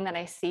thing that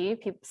I see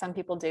some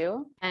people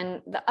do.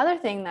 And the other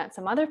thing that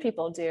some other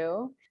people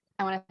do,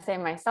 I want to say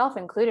myself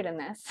included in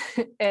this,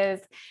 is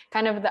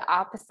kind of the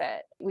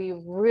opposite. We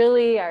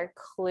really are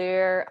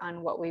clear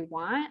on what we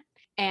want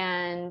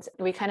and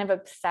we kind of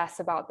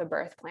obsess about the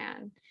birth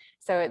plan.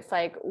 So it's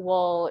like,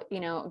 we'll,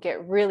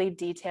 get really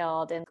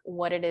detailed in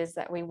what it is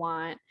that we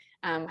want,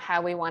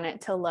 how we want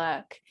it to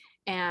look,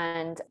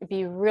 and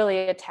be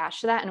really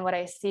attached to that. And what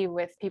I see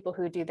with people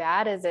who do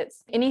that is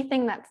it's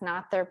anything that's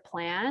not their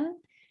plan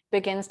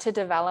begins to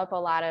develop a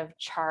lot of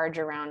charge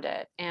around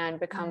it and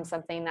becomes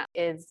something that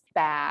is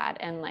bad.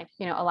 And like,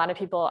 a lot of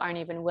people aren't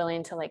even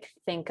willing to like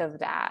think of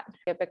that.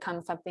 It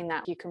becomes something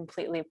that you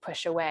completely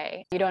push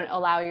away. You don't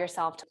allow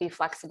yourself to be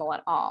flexible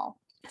at all.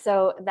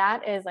 So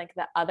that is like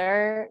the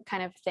other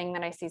kind of thing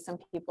that I see some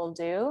people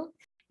do.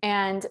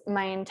 And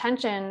my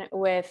intention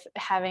with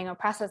having a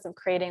process of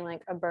creating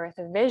like a birth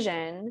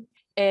vision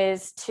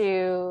is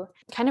to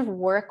kind of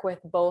work with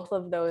both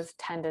of those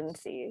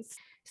tendencies.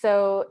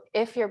 So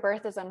if your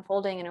birth is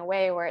unfolding in a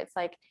way where it's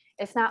like,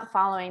 it's not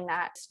following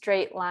that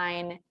straight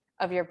line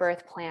of your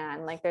birth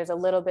plan, like there's a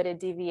little bit of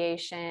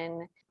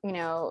deviation,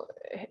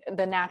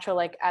 the natural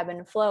like ebb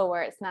and flow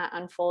where it's not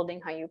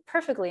unfolding how you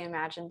perfectly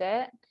imagined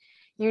it,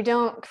 you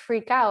don't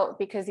freak out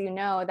because you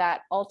know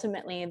that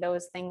ultimately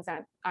those things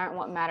aren't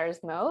what matters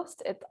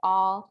most. It's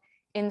all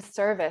in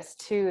service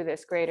to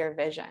this greater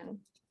vision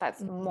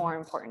that's more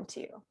important to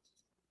you.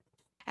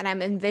 And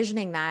I'm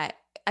envisioning that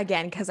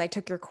again, because I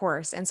took your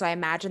course. And so I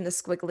imagine the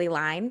squiggly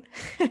line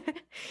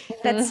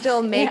that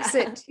still makes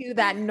it to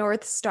that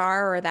North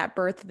Star or that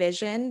birth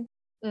vision.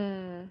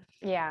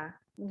 Yeah.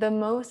 The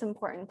most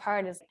important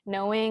part is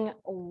knowing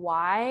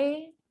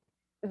why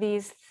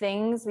these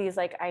things, these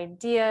like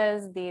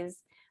ideas, these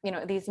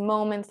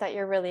moments that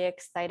you're really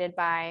excited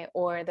by,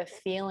 or the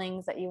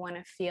feelings that you want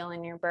to feel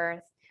in your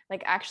birth,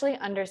 like actually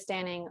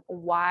understanding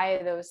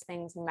why those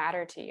things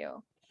matter to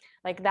you.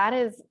 Like that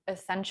is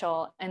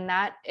essential. And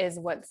that is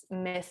what's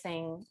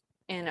missing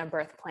in a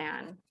birth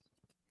plan.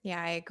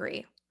 Yeah, I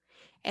agree.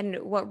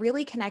 And what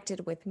really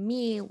connected with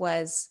me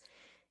was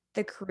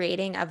the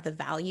creating of the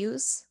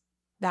values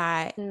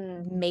that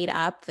made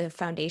up the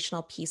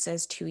foundational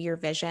pieces to your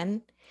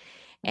vision.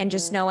 And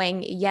just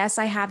knowing, yes,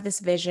 I have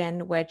this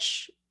vision,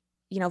 which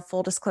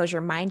full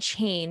disclosure, mine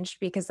changed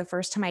because the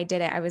first time I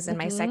did it, I was in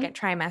my second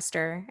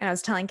trimester, and I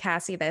was telling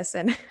Cassie this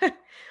in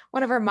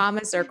one of our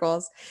mama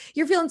circles.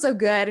 You're feeling so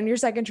good in your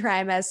second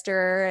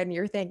trimester, and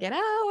you're thinking,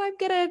 oh, I'm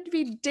going to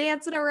be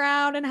dancing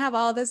around and have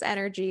all this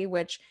energy,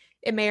 which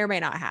it may or may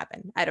not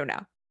happen. I don't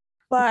know.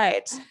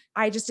 But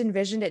I just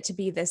envisioned it to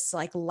be this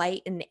like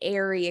light and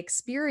airy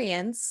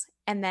experience.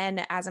 And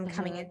then as I'm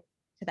coming in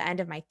to the end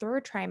of my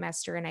third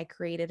trimester and I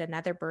created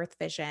another birth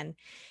vision,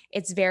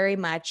 it's very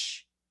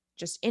much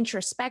just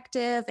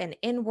introspective and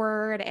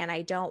inward. And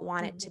I don't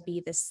want it to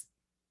be this,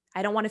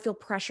 I don't want to feel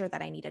pressure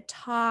that I need to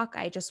talk.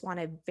 I just want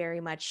to very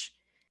much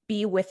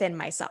be within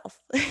myself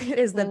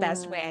is the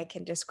best way I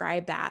can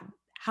describe that.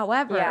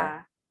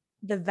 However,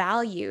 the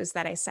values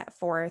that I set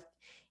forth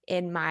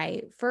in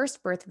my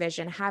first birth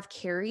vision have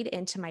carried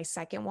into my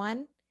second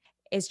one.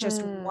 Is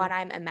just what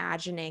I'm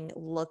imagining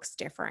looks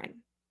different.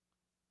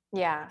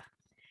 Yeah.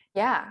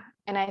 Yeah.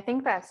 And I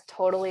think that's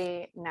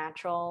totally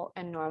natural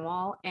and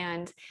normal,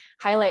 and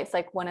highlights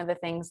like one of the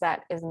things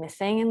that is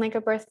missing in like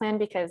a birth plan,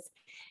 because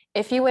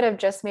if you would have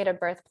just made a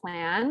birth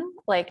plan,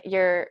 like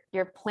your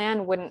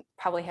plan wouldn't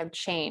probably have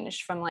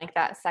changed from like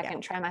that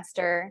second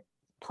trimester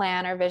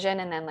plan or vision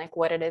and then like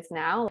what it is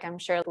now. Like I'm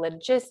sure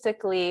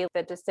logistically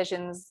the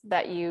decisions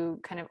that you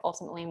kind of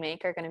ultimately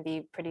make are going to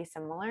be pretty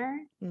similar,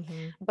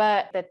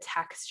 but the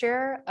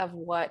texture of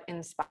what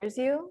inspires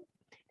you,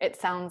 it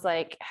sounds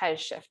like, has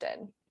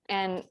shifted.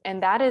 And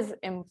that is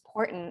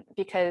important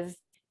because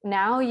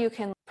now you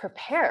can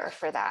prepare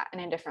for that in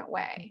a different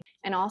way.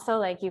 And also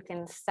like you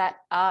can set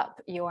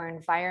up your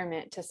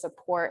environment to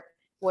support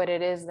what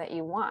it is that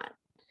you want.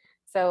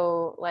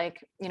 So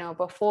like,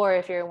 before,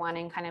 if you're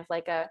wanting kind of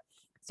like a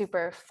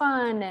super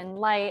fun and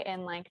light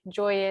and like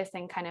joyous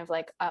and kind of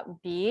like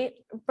upbeat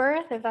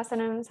birth, if that's what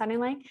I'm sounding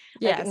like,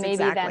 yes, maybe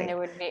exactly. then there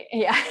would be,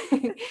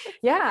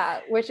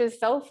 which is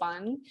so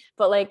fun.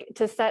 But like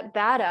to set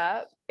that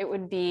up, it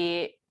would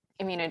be,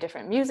 a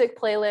different music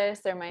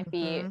playlist. There might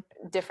be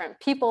different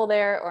people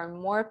there or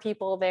more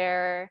people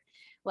there.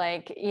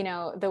 Like,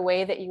 the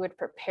way that you would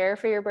prepare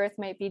for your birth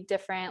might be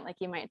different. Like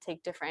you might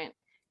take different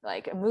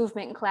like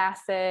movement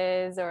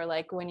classes, or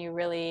like when you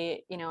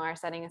really, are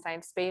setting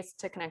aside space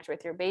to connect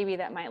with your baby,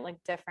 that might look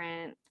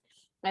different.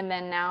 And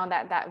then now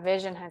that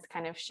vision has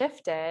kind of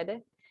shifted,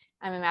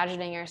 I'm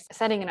imagining you're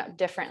setting it up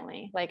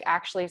differently, like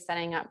actually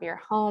setting up your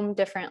home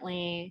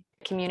differently,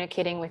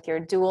 communicating with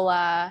your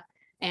doula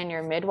and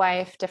your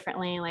midwife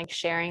differently, like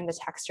sharing the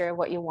texture of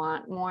what you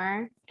want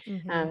more.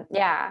 And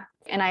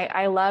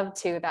I love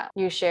too that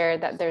you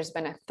shared that there's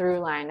been a through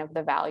line of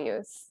the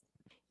values.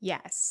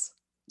 Yes,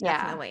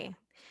 definitely.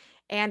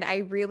 And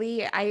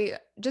I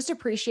just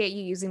appreciate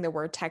you using the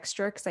word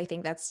texture, because I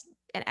think that's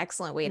an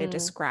excellent way to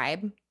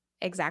describe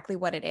exactly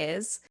what it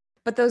is.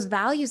 But those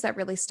values that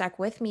really stuck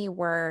with me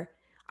were,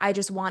 I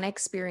just want to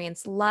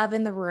experience love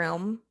in the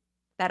room,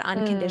 that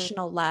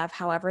unconditional love,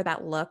 however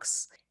that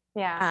looks,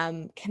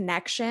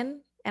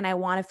 connection. And I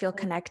want to feel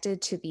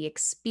connected to the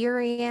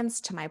experience,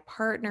 to my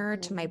partner,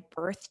 to my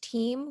birth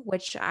team,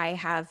 which I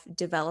have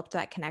developed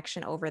that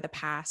connection over the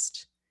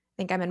past, I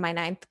think I'm in my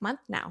 9th month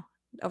now,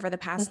 over the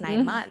past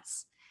 9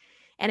 months.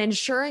 And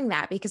ensuring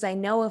that, because I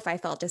know if I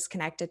felt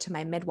disconnected to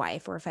my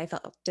midwife or if I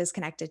felt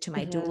disconnected to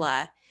my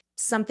doula,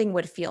 something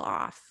would feel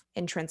off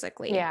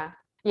intrinsically.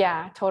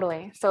 Yeah,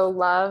 totally. So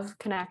love,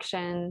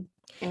 connection,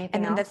 anything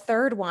and then else? The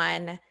third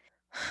one,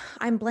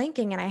 I'm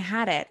blanking and I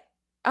had it.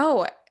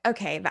 Oh,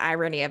 okay. The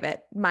irony of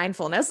it,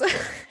 mindfulness.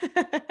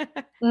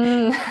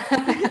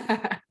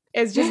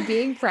 Is just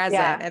being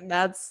present. And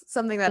that's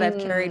something that I've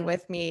carried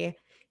with me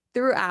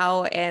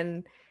throughout,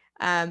 and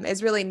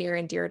is really near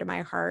and dear to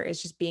my heart,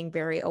 is just being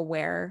very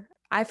aware.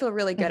 I feel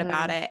really good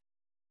about it.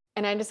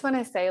 And I just want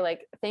to say,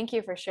 like, thank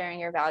you for sharing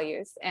your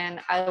values.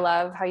 And I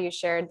love how you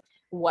shared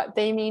what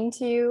they mean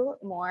to you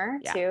more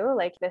too.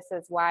 Like, this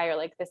is why, or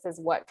like, this is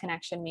what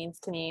connection means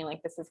to me.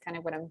 Like, this is kind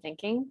of what I'm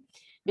thinking,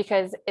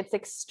 because it's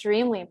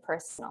extremely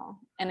personal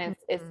and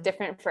it's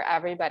different for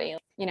everybody.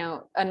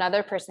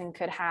 Another person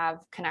could have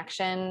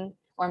connection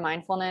or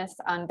mindfulness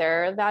on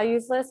their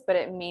values list, but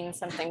it means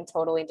something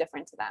totally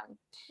different to them.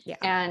 Yeah.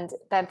 And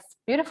that's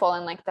beautiful.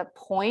 And like the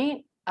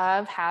point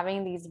of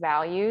having these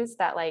values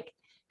that like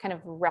kind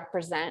of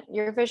represent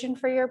your vision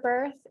for your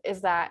birth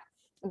is that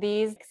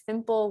these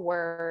simple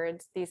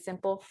words, these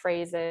simple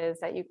phrases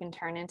that you can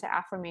turn into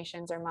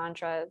affirmations or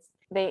mantras,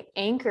 they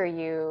anchor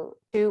you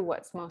to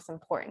what's most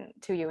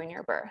important to you in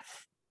your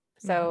birth.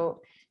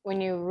 So when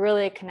you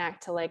really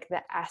connect to like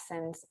the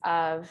essence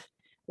of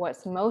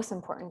what's most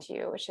important to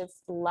you, which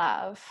is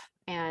love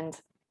and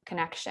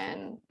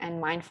connection and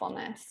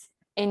mindfulness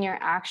in your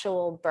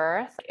actual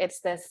birth, it's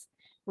this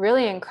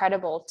really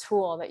incredible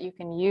tool that you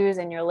can use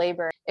in your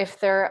labor. If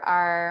there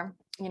are,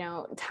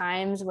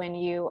 times when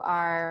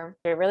you're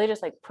really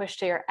just like pushed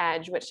to your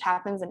edge, which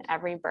happens in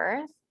every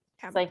birth,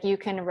 it's like you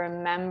can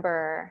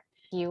remember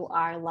you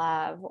are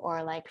love,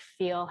 or like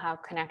feel how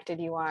connected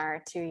you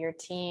are to your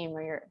team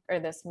or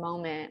this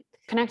moment.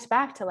 Connect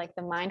back to like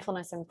the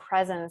mindfulness and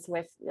presence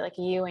with like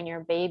you and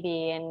your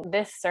baby, and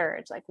this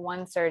surge, like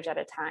one surge at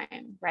a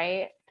time,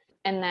 right?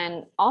 And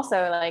then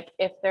also, like,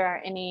 if there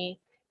are any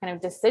kind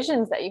of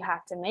decisions that you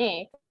have to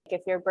make,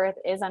 if your birth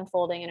is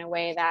unfolding in a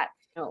way that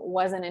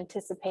wasn't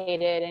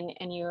anticipated,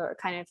 and you're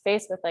kind of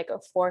faced with like a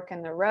fork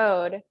in the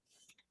road,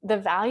 the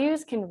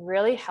values can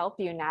really help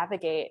you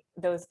navigate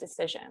those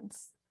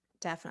decisions.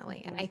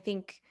 Definitely. And I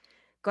think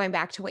going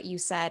back to what you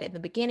said in the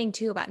beginning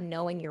too about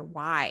knowing your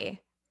why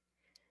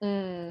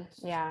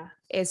Yeah.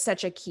 is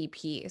such a key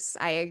piece.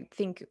 I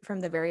think from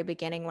the very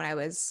beginning when I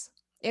was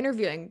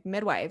interviewing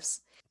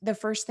midwives, the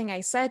first thing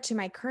I said to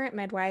my current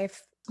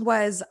midwife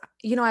was,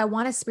 I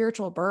want a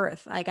spiritual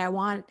birth. Like, I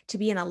want to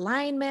be in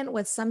alignment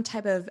with some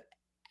type of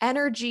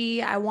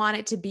energy. I want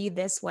it to be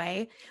this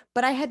way,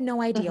 but I had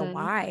no idea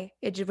why.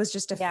 It was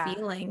just a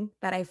feeling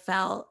that I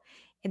felt.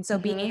 And so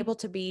being able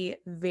to be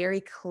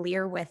very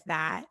clear with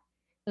that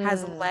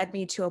has led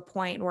me to a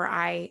point where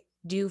I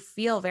do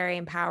feel very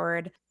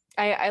empowered.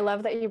 I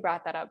love that you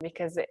brought that up,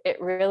 because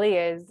it really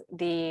is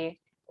the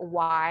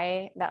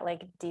why that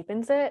like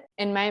deepens it.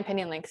 In my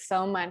opinion, like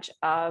so much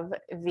of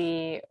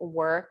the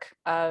work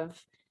of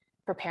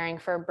preparing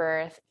for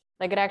birth,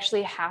 like it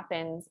actually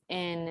happens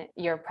in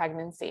your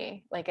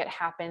pregnancy. Like it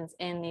happens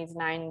in these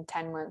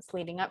 9-10 months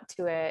leading up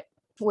to it,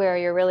 where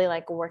you're really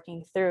like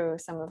working through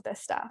some of this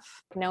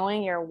stuff.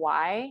 Knowing your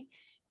why,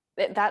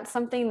 that's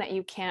something that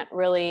you can't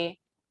really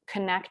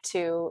connect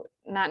to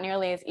not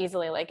nearly as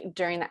easily like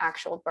during the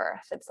actual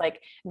birth. It's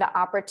like the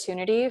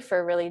opportunity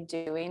for really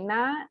doing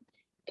that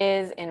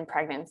is in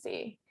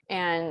pregnancy.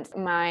 And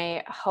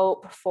my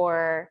hope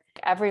for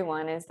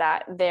everyone is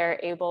that they're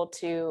able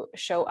to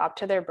show up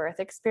to their birth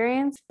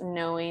experience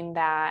knowing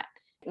that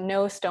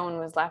no stone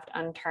was left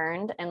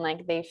unturned, and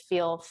like they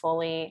feel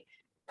fully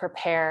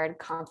prepared,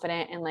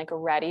 confident, and like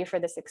ready for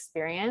this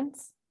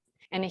experience.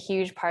 And a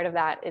huge part of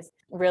that is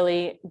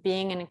really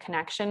being in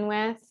connection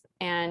with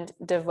and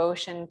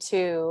devotion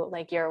to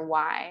like your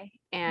why,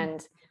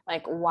 and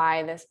like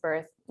why this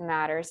birth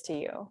matters to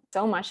you.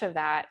 So much of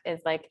that is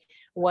like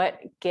what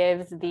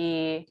gives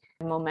the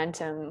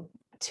momentum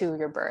to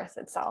your birth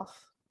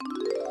itself.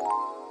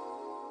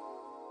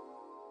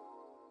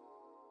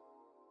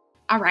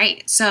 All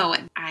right. So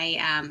I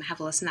have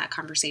listened to that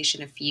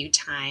conversation a few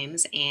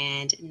times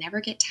and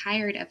never get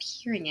tired of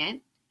hearing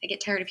it. I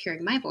get tired of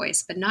hearing my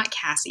voice, but not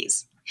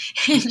Cassie's.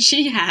 And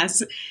she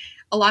has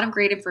a lot of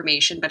great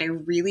information, but I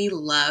really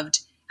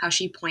loved how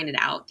she pointed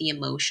out the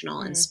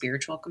emotional and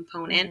spiritual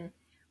component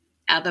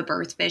of a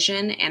birth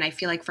vision. And I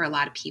feel like for a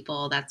lot of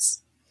people,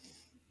 that's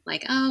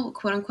like, oh,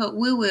 quote unquote,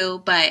 woo woo.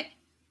 But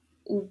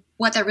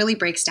what that really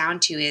breaks down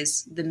to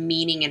is the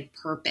meaning and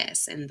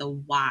purpose and the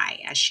why,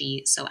 as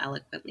she so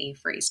eloquently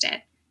phrased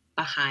it,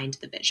 behind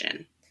the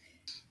vision.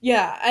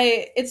 Yeah,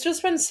 it's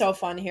just been so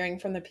fun hearing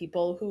from the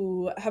people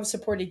who have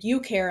supported you,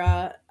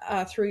 Kara,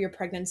 through your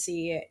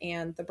pregnancy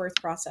and the birth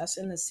process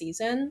in this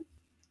season.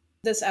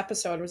 This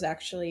episode was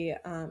actually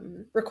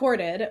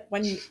recorded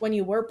when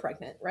you were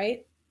pregnant,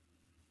 right?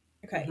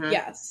 Okay,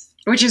 yes.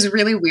 Which is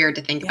really weird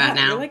to think about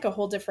now. You're like a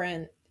whole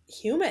different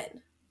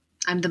human.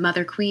 I'm the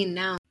mother queen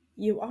now.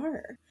 You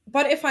are.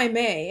 But if I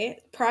may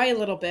pry a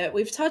little bit,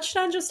 we've touched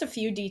on just a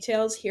few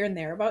details here and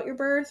there about your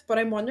birth, but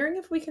I'm wondering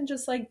if we can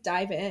just like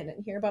dive in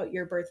and hear about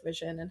your birth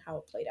vision and how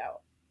it played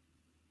out.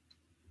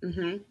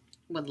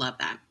 Would love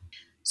that.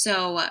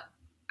 So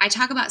I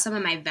talk about some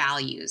of my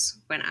values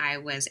when I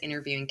was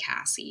interviewing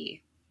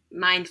Cassie.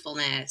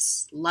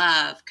 Mindfulness,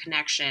 love,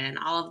 connection,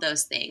 all of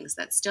those things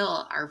that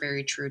still are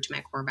very true to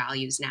my core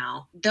values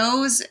now.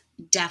 Those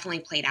definitely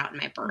played out in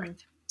my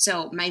birth.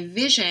 So my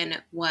vision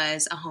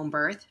was a home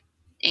birth,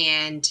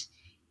 and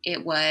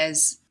it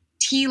was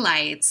tea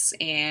lights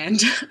and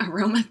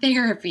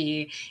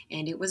aromatherapy,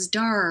 and it was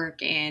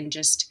dark and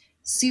just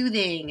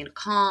soothing and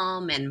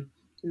calm, and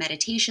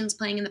meditations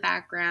playing in the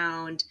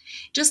background,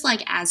 just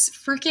like as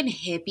freaking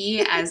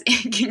hippie as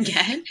it can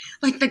get,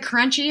 like the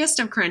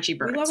crunchiest of crunchy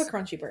births. We love a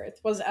crunchy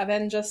birth. Was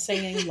Evan just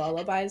singing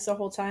lullabies the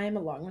whole time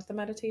along with the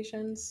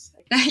meditations?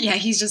 Yeah,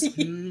 he's just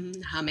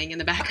humming in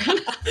the background.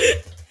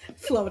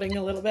 Floating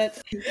a little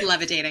bit.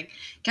 Levitating.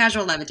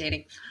 Casual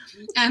levitating.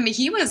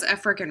 He was a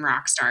freaking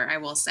rock star, I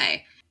will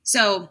say.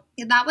 So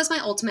that was my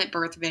ultimate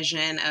birth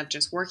vision of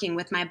just working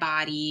with my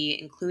body,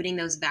 including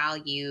those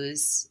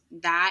values.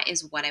 That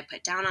is what I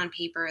put down on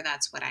paper.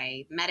 That's what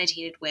I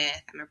meditated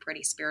with. I'm a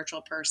pretty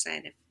spiritual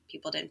person, if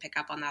people didn't pick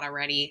up on that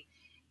already.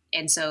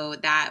 And so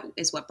that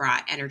is what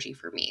brought energy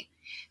for me.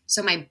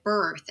 So my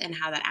birth and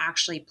how that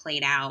actually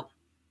played out,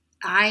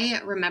 I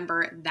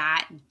remember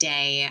that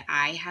day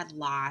I had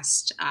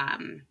lost,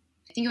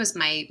 I think it was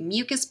my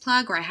mucus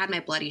plug, or I had my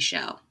bloody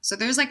show. So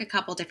there's like a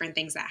couple different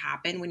things that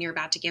happen when you're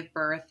about to give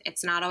birth.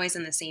 It's not always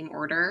in the same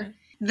order.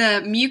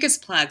 The mucus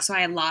plug, so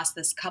I had lost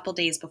this couple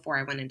days before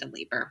I went into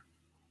labor.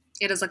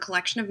 It is a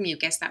collection of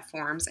mucus that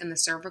forms in the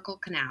cervical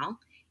canal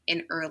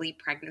in early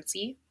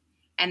pregnancy,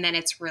 and then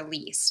it's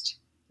released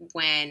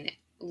when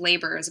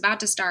labor is about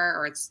to start,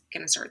 or it's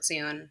going to start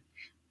soon.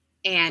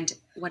 And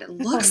what it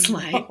looks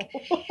like,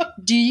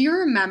 do you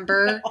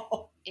remember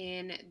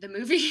in the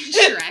movie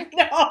Shrek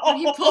when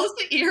he pulls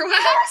the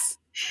earwax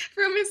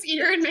from his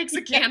ear and makes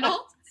a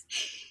candle?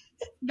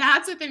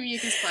 That's what the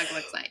mucus plug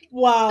looks like.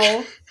 Wow.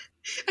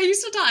 I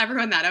used to tell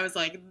everyone that. I was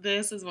like,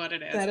 this is what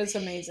it is. That is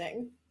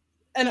amazing.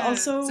 And Yeah,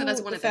 also so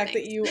that's one the of the fact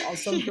that things. you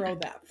also grow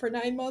that for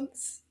 9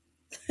 months.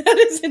 That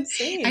is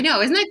insane. I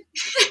know, isn't it?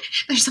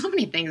 There's so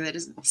many things that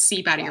just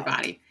seep out of your Wow.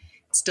 body.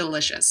 It's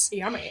delicious.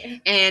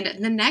 Yummy.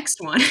 And the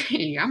next one,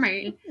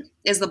 yummy,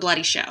 is the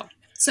bloody show.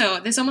 So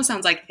this almost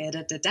sounds like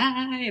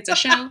it's a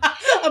show.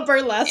 A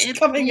burlesque It's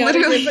coming out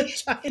of your literally-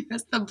 vagina.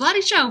 It's the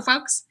bloody show,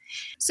 folks.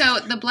 So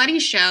the bloody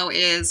show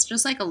is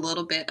just like a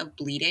little bit of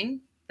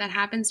bleeding that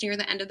happens near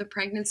the end of the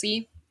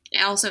pregnancy.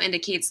 It also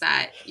indicates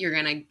that you're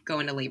going to go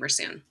into labor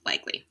soon,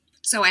 likely.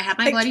 So I had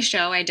my bloody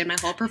show. I did my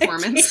whole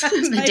performance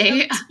the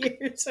day. I have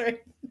tears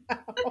right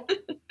now.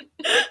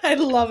 I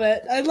love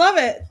it. I love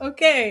it.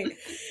 Okay.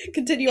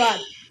 Continue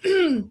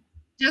on.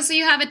 Just so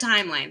you have a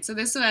timeline. So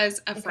this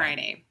was a Okay.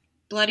 Friday.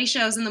 Bloody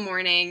shows in the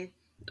morning,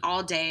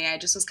 all day. I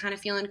just was kind of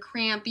feeling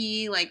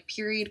crampy, like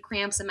period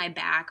cramps in my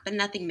back, but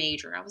nothing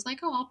major. I was like,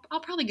 oh, I'll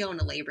probably go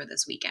into labor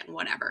this weekend,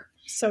 whatever.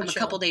 So I'm a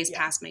couple days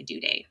past my due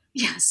date.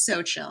 Yeah,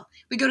 so chill.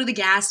 We go to the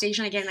gas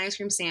station. I get an ice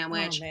cream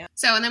sandwich. Oh, man.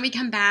 So, and then we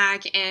come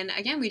back, and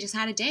again, we just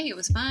had a day. It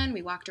was fun.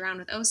 We walked around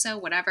with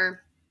Oso,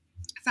 whatever.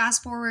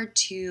 Fast forward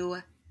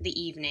to the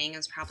evening. It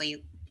was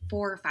probably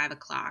 4 or 5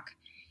 o'clock,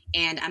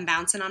 and I'm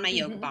bouncing on my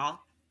yoga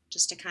ball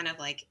just to kind of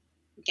like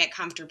get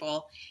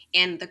comfortable.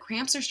 And the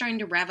cramps are starting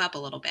to rev up a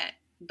little bit,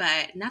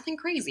 but nothing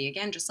crazy.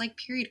 Again, just like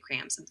period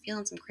cramps. I'm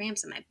feeling some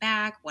cramps in my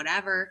back,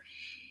 whatever.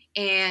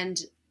 And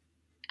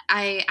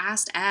I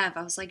asked Ev,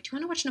 I was like, do you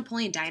want to watch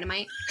Napoleon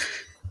Dynamite?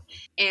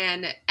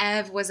 And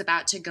Ev was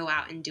about to go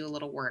out and do a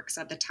little work.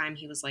 So at the time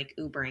he was like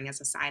Ubering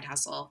as a side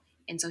hustle.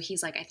 And so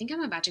he's like, I think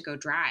I'm about to go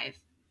drive.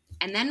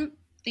 And then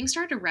things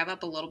started to rev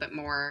up a little bit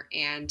more.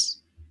 And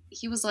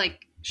he was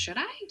like, should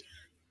I?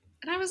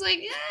 And I was like,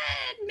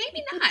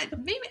 maybe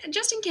not. Maybe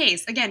just in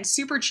case. Again,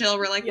 super chill.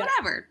 We're like,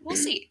 whatever. We'll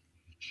see.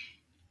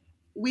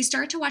 We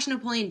start to watch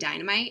Napoleon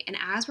Dynamite. And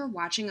as we're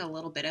watching a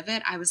little bit of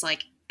it, I was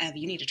like, Ev,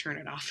 you need to turn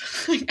it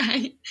off.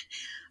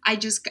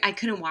 I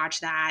couldn't watch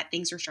that.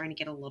 Things were starting to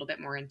get a little bit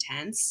more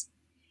intense.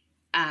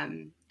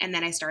 And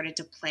then I started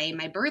to play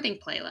my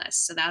birthing playlist.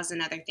 So that was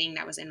another thing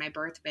that was in my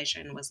birth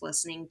vision, was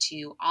listening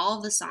to all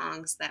of the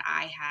songs that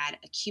I had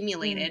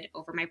accumulated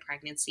over my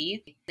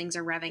pregnancy. Things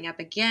are revving up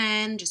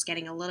again, just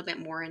getting a little bit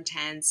more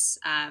intense,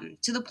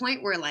 to the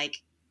point where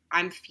like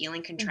I'm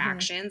feeling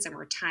contractions and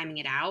we're timing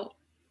it out,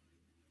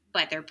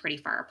 but they're pretty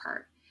far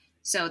apart.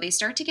 So they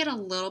start to get a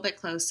little bit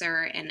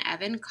closer, and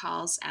Evan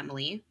calls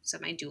Emily, so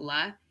my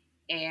doula,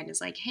 and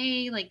is like,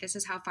 hey, like this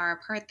is how far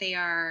apart they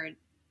are.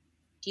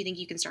 Do you think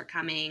you can start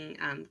coming?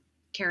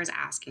 Kara's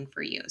asking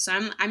for you.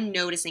 So I'm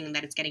noticing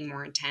that it's getting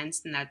more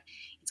intense and that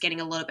it's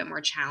getting a little bit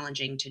more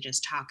challenging to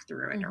just talk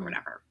through it or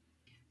whatever.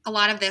 A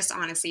lot of this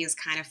honestly is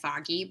kind of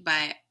foggy,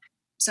 but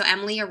so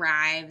Emily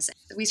arrives.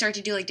 We start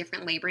to do like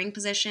different laboring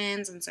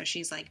positions. And so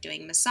she's like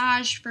doing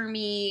massage for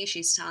me.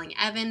 She's telling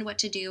Evan what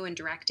to do and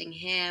directing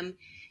him.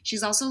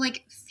 She's also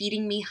like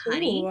feeding me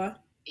honey. Ooh.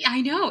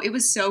 I know. It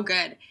was so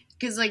good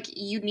because like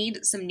you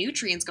need some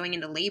nutrients going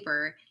into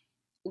labor.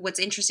 What's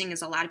interesting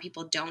is a lot of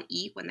people don't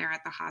eat when they're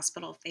at the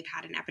hospital if they've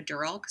had an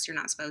epidural because you're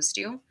not supposed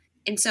to.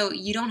 And so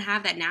you don't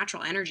have that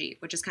natural energy,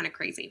 which is kind of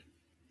crazy.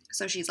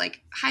 So she's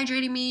like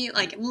hydrating me,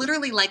 like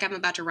literally like I'm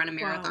about to run a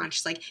marathon. Wow.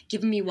 She's like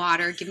giving me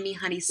water, giving me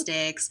honey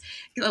sticks,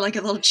 like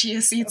a little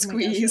chia seed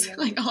squeeze,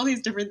 like all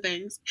these different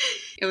things.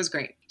 It was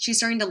great. She's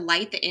starting to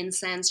light the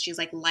incense. She's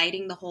like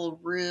lighting the whole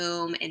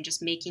room and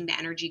just making the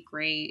energy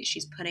great.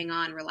 She's putting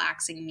on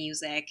relaxing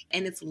music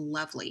and it's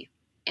lovely.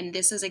 And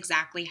this is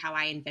exactly how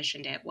I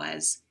envisioned it,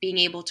 was being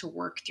able to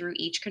work through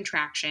each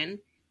contraction.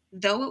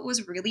 Though it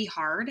was really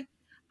hard,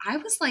 I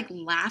was like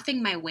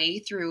laughing my way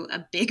through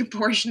a big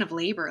portion of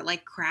labor,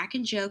 like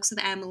cracking jokes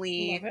with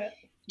Emily,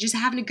 just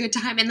having a good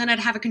time. And then I'd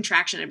have a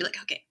contraction. I'd be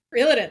like, okay.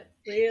 Reel it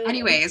in.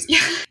 Anyways,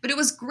 yeah. But it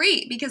was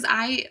great because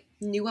I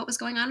knew what was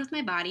going on with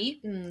my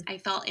body. I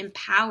felt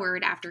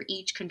empowered after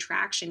each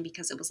contraction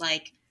because it was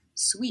like,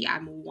 sweet,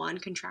 I'm one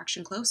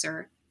contraction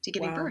closer to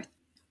giving birth.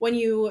 When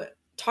you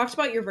talked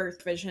about your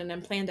birth vision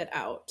and planned it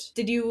out,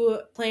 did you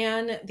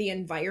plan the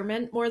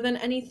environment more than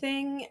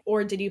anything?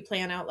 Or did you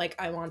plan out like,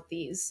 I want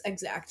these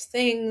exact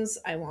things,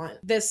 I want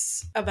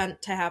this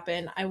event to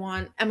happen, I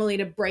want Emily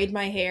to braid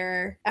my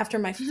hair after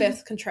my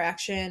 5th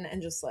contraction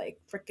and just like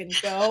freaking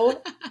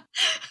go?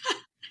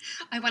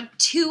 I want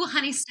 2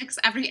 honey sticks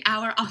every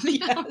hour on the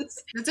house.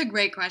 That's a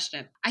great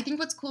question. I think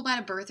what's cool about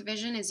a birth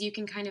vision is you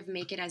can kind of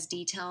make it as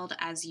detailed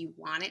as you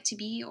want it to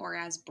be or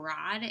as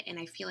broad. And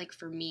I feel like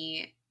for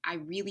me, I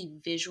really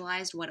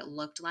visualized what it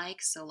looked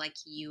like. So like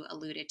you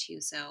alluded to,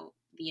 so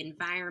the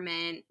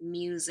environment,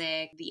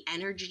 music, the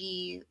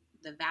energy,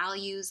 the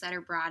values that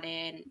are brought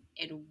in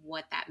and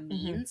what that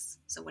means.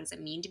 So what does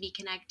it mean to be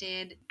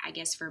connected? I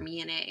guess for me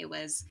in it, it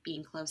was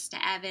being close to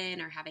Evan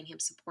or having him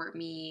support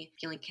me,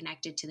 feeling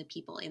connected to the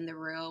people in the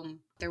room.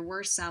 There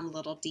were some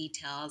little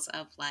details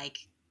of like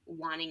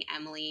wanting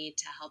Emily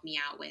to help me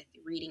out with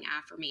reading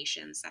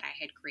affirmations that I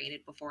had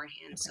created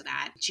beforehand so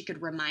that she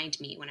could remind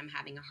me when I'm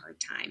having a hard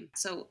time.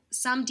 So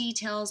some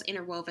details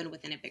interwoven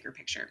within a bigger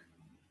picture.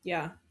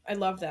 Yeah, I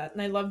love that.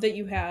 And I love that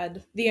you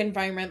had the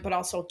environment, but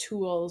also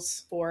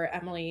tools for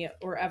Emily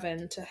or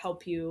Evan to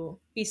help you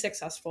be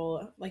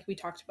successful, like we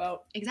talked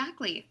about.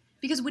 Exactly.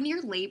 Because when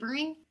you're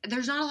laboring,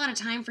 there's not a lot of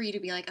time for you to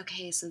be like,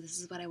 okay, so this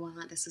is what I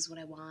want. This is what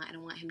I want. I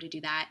don't want him to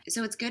do that.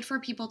 So it's good for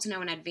people to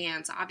know in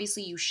advance.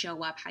 Obviously, you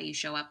show up how you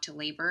show up to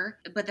labor.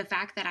 But the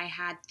fact that I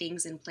had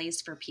things in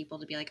place for people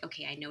to be like,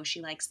 okay, I know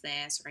she likes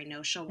this, or I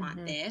know she'll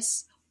want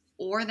this.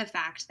 Or the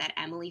fact that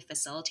Emily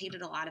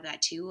facilitated a lot of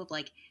that too, of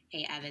like,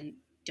 hey, Evan,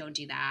 don't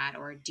do that,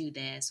 or do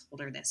this,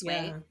 hold her this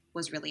way,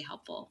 was really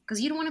helpful.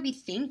 Because you don't want to be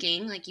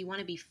thinking, like you want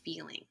to be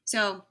feeling.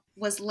 So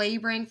was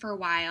laboring for a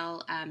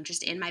while,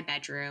 just in my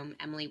bedroom.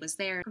 Emily was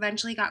there.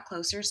 Eventually got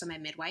closer, so my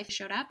midwife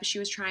showed up. She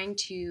was trying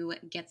to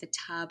get the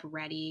tub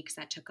ready because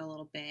that took a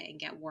little bit, and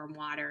get warm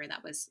water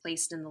that was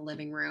placed in the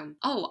living room.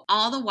 Oh,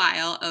 all the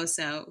while,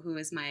 Oso, who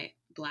is my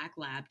black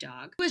lab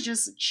dog, was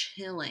just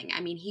chilling.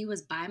 I mean, he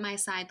was by my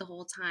side the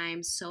whole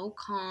time, so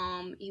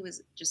calm. He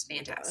was just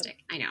fantastic.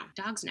 I know,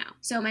 dogs know.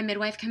 So my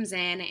midwife comes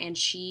in and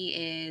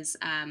she is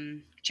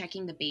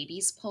checking the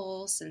baby's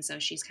pulse, and so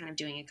she's kind of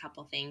doing a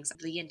couple things.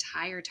 The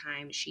entire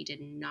time she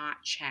did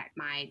not check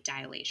my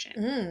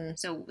dilation.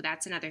 So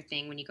that's another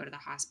thing when you go to the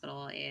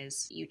hospital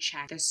is you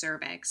check the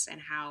cervix and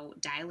how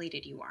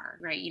dilated you are,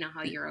 right? You know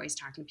how you're always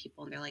talking to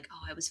people and they're like,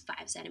 oh, I was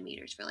 5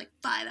 centimeters for like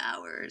 5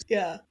 hours.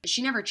 Yeah.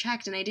 She never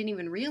checked and I didn't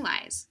even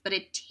realize, but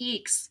it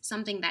takes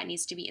something that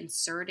needs to be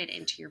inserted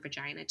into your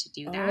vagina to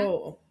do that.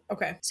 Oh,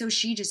 okay. So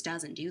she just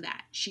doesn't do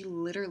that. She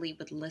literally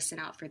would listen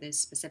out for the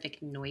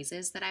specific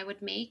noises that I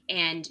would make.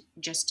 And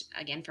just,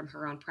 again, from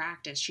her own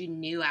practice, she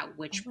knew at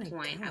which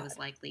point I was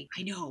likely.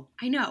 I know.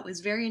 It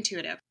was very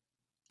intuitive.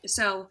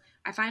 So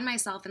I find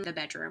myself in the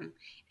bedroom,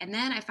 and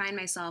then I find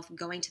myself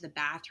going to the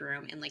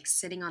bathroom and like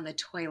sitting on the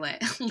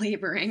toilet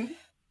laboring.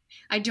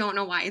 I don't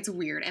know why. It's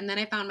weird. And then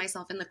I found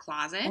myself in the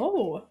closet.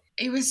 Oh.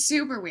 It was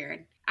super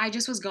weird. I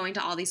just was going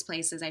to all these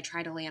places. I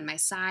tried to lay on my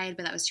side,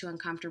 but that was too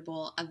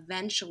uncomfortable.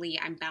 Eventually,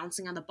 I'm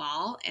bouncing on the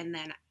ball, and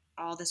then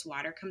all this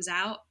water comes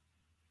out.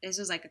 This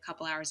was like a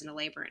couple hours into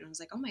labor, and I was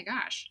like, oh my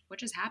gosh, what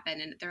just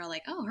happened? And they're all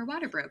like, oh, her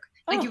water broke.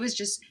 Like, it was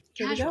just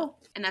casual.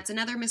 And that's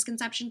another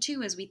misconception,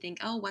 too, is we think,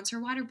 oh, once her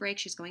water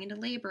breaks, she's going into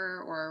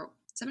labor, or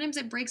sometimes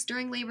it breaks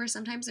during labor.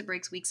 Sometimes it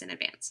breaks weeks in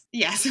advance.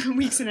 Yes,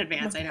 weeks in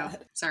advance. I know.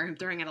 Sorry, I'm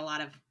throwing out a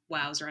lot of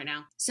wows right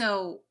now.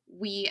 So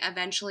we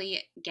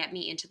eventually get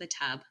me into the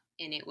tub,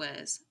 and it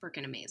was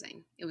freaking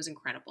amazing. It was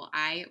incredible.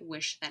 I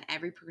wish that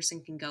every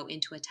person can go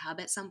into a tub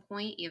at some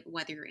point,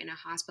 whether you're in a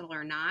hospital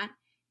or not.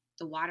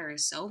 The water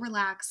is so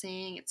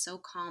relaxing. It's so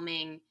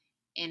calming.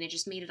 And it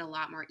just made it a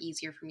lot more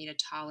easier for me to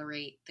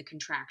tolerate the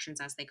contractions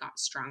as they got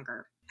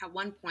stronger. At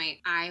one point,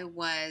 I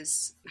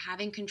was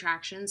having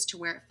contractions to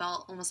where it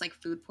felt almost like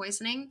food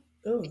poisoning.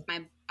 Like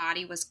my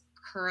body was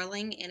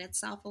curling in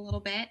itself a little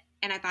bit.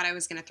 And I thought I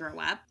was going to throw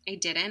up. I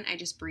didn't. I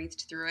just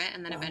breathed through it.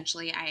 And then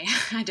eventually I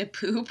had to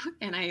poop.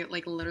 And I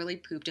like literally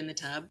pooped in the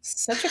tub.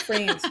 Such a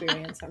freeing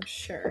experience, I'm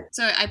sure.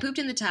 So I pooped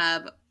in the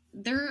tub.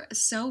 They're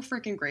so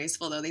freaking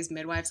graceful though, these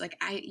midwives. Like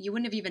you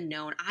wouldn't have even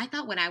known. I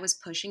thought when I was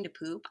pushing to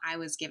poop, I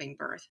was giving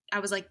birth. I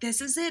was like,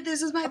 this is it.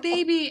 This is my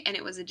baby. And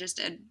it was just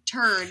a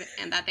turd,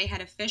 and that they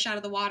had to fish out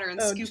of the water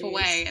and scoop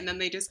away. And then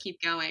they just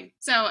keep going.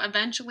 So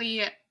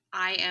eventually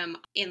I am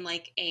in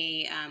like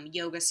a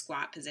yoga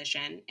squat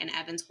position, and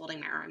Evan's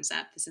holding my arms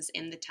up. This is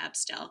in the tub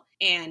still.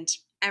 And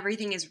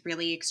everything is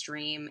really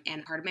extreme,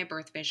 and part of my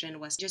birth vision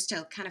was just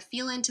to kind of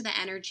feel into the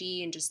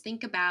energy and just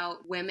think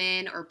about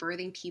women or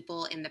birthing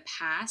people in the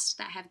past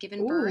that have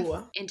given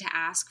birth, and to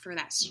ask for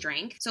that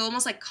strength. So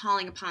almost like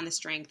calling upon the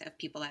strength of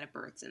people that have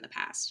birthed in the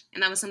past.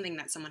 And that was something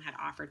that someone had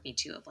offered me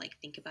too, of like,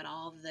 think about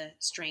all of the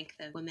strength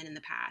of women in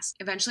the past.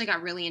 Eventually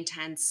got really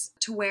intense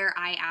to where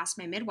I asked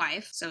my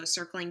midwife, so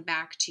circling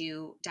back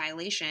to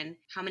dilation,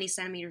 how many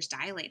centimeters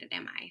dilated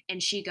am I?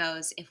 And she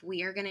goes, if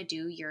we are going to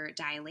do your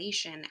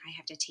dilation, I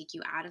have to take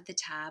you out of the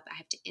tub. I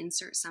have to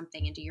insert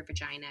something into your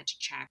vagina to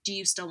check. Do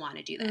you still want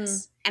to do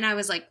this? And I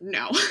was like,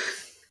 no.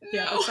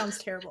 Yeah, that sounds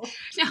terrible.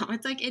 No,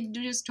 it's like, it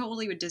just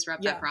totally would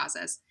disrupt that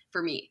process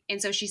for me.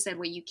 And so she said,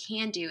 what you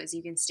can do is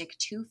you can stick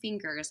 2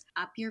 fingers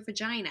up your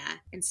vagina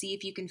and see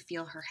if you can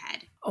feel her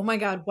head. Oh my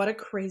God, what a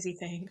crazy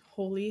thing.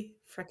 Holy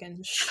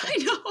frickin' shit.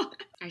 I know.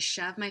 I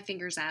shoved my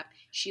fingers up.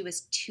 She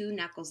was 2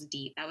 knuckles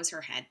deep. That was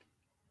her head.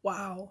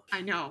 Wow.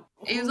 I know.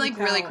 It was like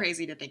really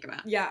crazy to think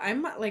about. Yeah,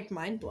 I'm like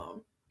mind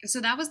blown. So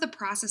that was the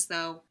process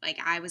though. Like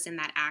I was in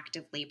that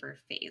active labor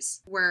phase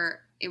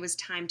where it was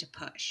time to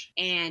push,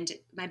 and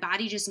my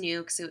body just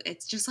knew. So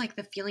it's just like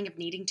the feeling of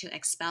needing to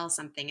expel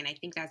something. And I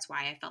think that's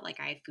why I felt like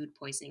I had food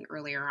poisoning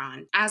earlier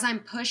on. As I'm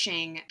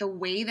pushing, the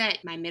way that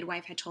my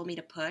midwife had told me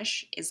to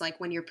push is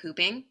like when you're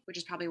pooping, which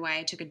is probably why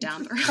I took a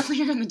dump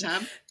earlier in the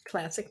tub.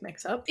 Classic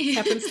mix up.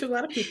 Happens to a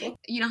lot of people.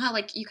 You know how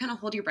like you kind of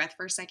hold your breath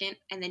for a second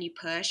and then you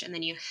push and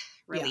then you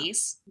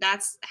release? Yeah.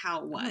 That's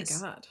how it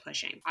was. Oh my God.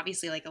 Pushing.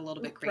 Obviously like a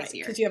little bit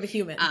crazier. Because you have a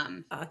human.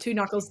 2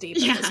 knuckles deep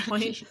at this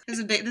point. This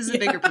is a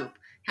bigger poop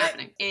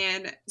happening.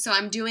 And so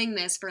I'm doing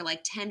this for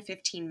like 10,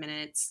 15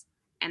 minutes.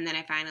 And then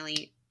I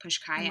finally push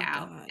Kaya my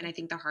out. God. And I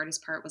think the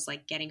hardest part was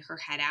like getting her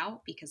head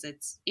out because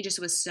it just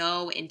was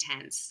so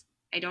intense.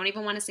 I don't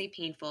even want to say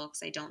painful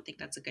because I don't think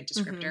that's a good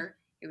descriptor.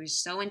 It was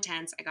so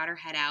intense. I got her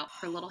head out.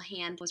 Her little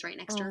hand was right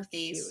next to her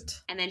face.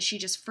 Cute. And then she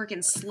just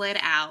freaking slid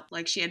out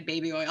like she had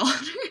baby oil on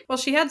her. Well,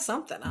 she had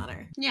something on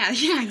her. Yeah,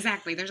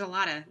 exactly. There's a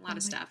lot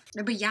of stuff.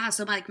 But yeah,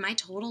 so like my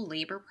total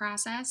labor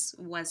process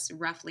was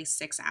roughly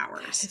 6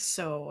 hours. That is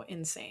so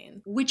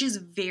insane. Which is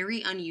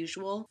very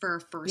unusual for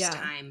a first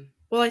time.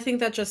 Well, I think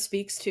that just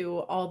speaks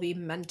to all the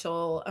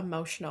mental,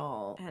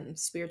 emotional, and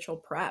spiritual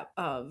prep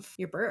of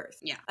your birth.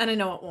 Yeah. And I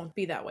know it won't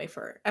be that way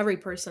for every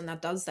person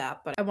that does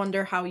that, but I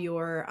wonder how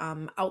your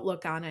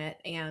outlook on it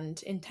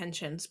and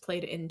intentions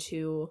played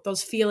into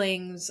those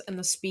feelings and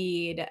the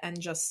speed and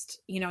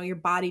just, you know, your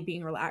body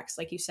being relaxed.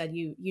 Like you said,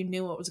 you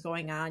knew what was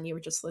going on. You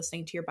were just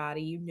listening to your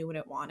body. You knew what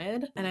it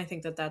wanted. And I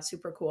think that that's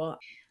super cool.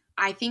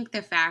 I think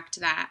the fact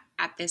that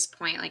at this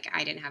point, like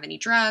I didn't have any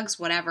drugs,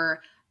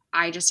 whatever,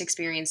 I just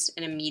experienced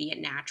an immediate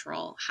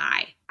natural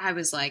high. I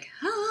was like,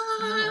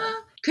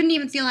 couldn't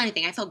even feel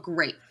anything. I felt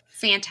great.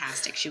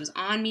 Fantastic. She was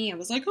on me. I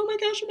was like, oh my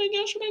gosh, oh my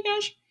gosh, oh my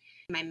gosh.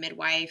 My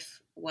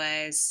midwife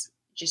was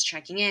just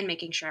checking in,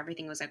 making sure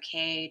everything was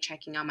okay,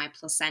 checking on my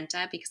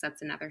placenta because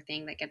that's another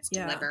thing that gets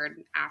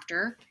delivered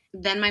after.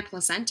 Then my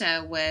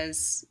placenta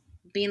was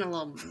being a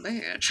little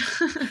bitch.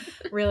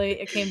 Really?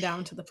 It came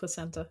down to the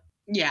placenta.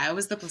 Yeah, it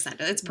was the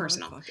placenta. It's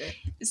personal.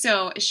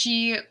 So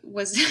she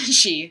was,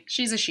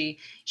 she's a she.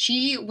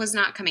 She was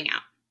not coming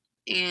out.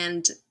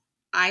 And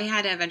I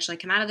had to eventually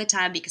come out of the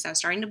tub because I was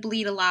starting to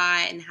bleed a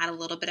lot and had a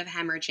little bit of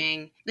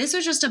hemorrhaging. This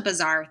was just a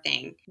bizarre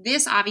thing.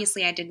 This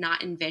obviously I did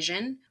not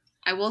envision.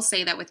 I will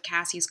say that with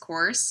Cassie's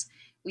course,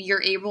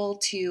 you're able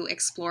to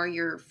explore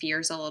your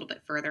fears a little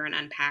bit further and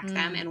unpack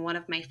them. And one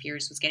of my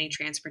fears was getting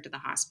transferred to the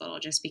hospital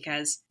just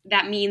because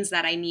that means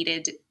that I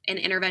needed an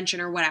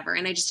intervention or whatever.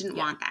 And I just didn't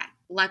want that.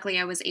 Luckily,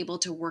 I was able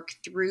to work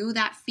through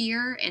that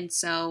fear. And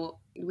so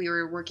we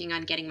were working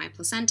on getting my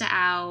placenta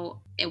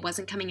out. It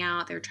wasn't coming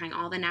out. They were trying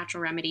all the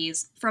natural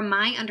remedies. From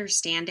my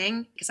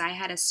understanding, because I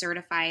had a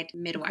certified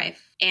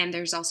midwife and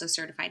there's also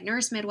certified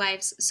nurse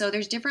midwives. So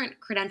there's different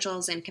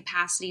credentials and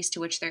capacities to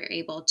which they're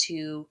able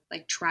to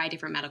like try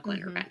different medical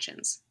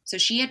interventions. So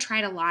she had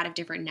tried a lot of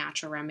different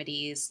natural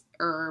remedies,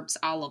 herbs,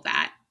 all of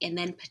that, and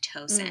then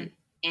Pitocin.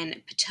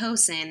 And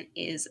Pitocin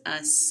is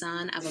a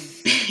son of a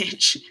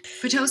bitch.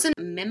 Pitocin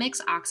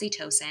mimics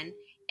oxytocin,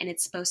 and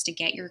it's supposed to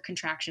get your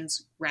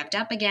contractions revved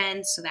up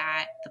again so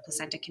that the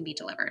placenta can be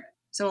delivered.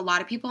 So a lot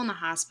of people in the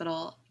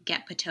hospital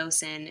get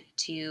Pitocin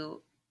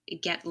to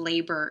get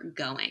labor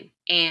going.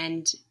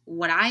 And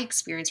what I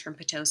experienced from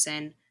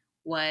Pitocin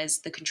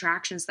was the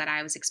contractions that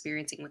I was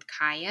experiencing with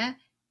Kaya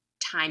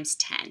times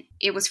 10.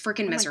 It was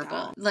freaking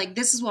miserable. Like,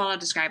 this is what I'll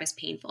describe as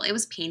painful. It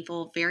was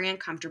painful, very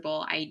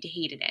uncomfortable. I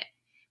hated it.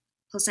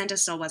 Placenta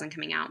still wasn't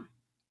coming out.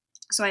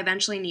 So I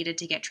eventually needed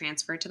to get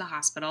transferred to the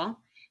hospital.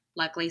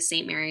 Luckily,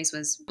 St. Mary's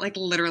was like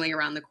literally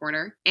around the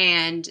corner.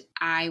 And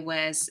I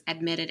was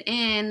admitted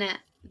in.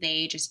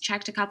 They just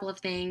checked a couple of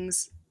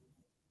things.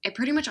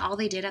 Pretty much all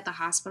they did at the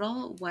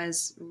hospital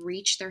was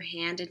reach their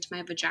hand into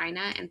my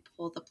vagina and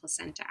pull the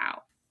placenta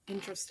out.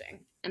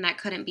 Interesting. And that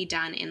couldn't be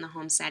done in the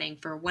home setting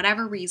for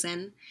whatever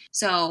reason.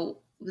 So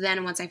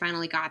then once I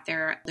finally got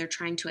there, they're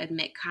trying to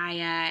admit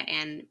Kaya,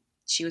 and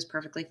she was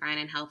perfectly fine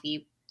and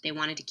healthy. They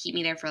wanted to keep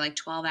me there for like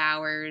 12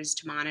 hours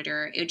to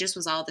monitor. It just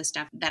was all this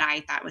stuff that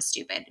I thought was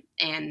stupid.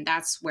 And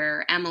that's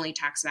where Emily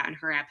talks about in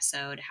her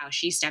episode how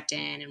she stepped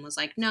in and was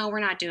like, no, we're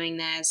not doing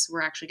this.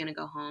 We're actually going to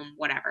go home,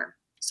 whatever.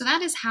 So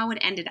that is how it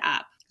ended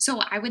up. So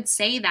I would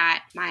say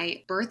that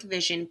my birth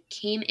vision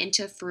came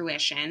into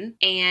fruition,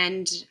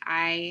 and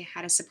I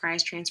had a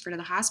surprise transfer to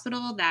the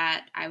hospital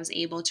that I was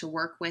able to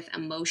work with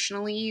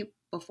emotionally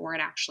before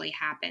it actually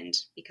happened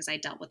because I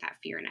dealt with that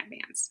fear in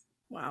advance.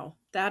 Wow,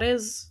 that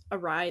is a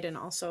ride, and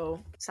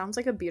also sounds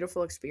like a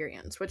beautiful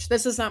experience, which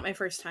this is not my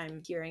first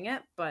time hearing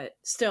it, but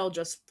still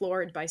just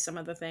floored by some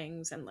of the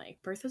things. And like,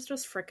 birth is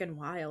just freaking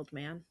wild,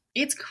 man.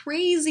 It's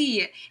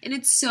crazy, and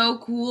it's so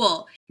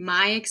cool.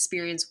 My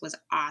experience was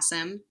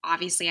awesome.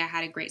 Obviously, I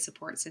had a great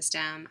support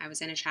system. I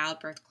was in a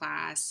childbirth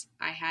class.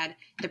 I had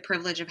the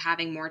privilege of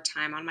having more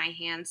time on my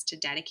hands to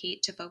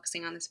dedicate to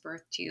focusing on this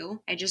birth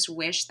too. I just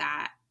wish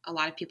that a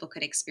lot of people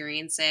could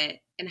experience it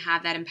and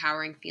have that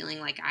empowering feeling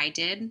like I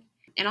did.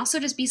 And also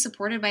just be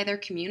supported by their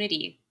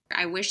community.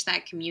 I wish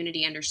that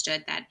community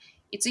understood that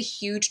it's a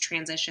huge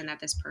transition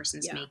that this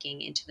person's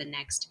making into the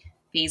next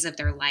phase of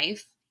their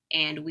life.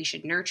 And we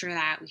should nurture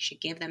that. We should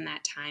give them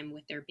that time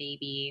with their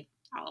baby,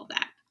 all of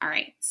that. All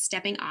right,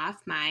 stepping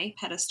off my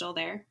pedestal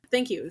there.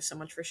 Thank you so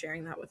much for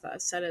sharing that with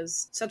us. That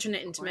is such an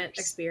intimate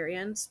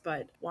experience,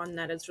 but one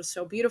that is just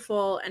so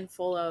beautiful and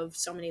full of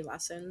so many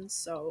lessons.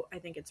 So I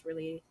think it's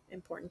really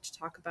important to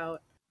talk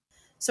about.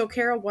 So,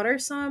 Kara, what are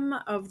some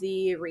of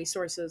the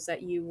resources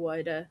that you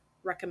would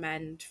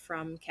recommend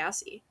from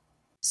Cassie?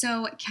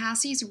 So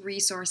Cassie's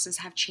resources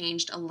have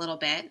changed a little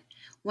bit.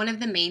 One of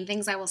the main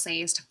things I will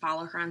say is to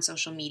follow her on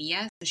social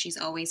media. So she's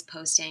always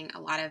posting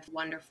a lot of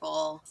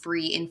wonderful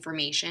free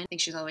information. I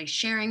think she's always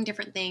sharing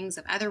different things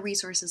of other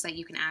resources that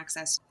you can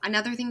access.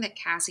 Another thing that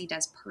Cassie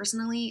does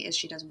personally is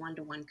she does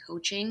one-to-one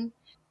coaching.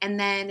 And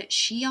then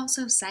she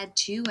also said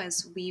too,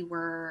 as we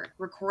were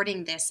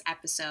recording this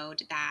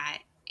episode, that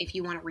if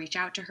you want to reach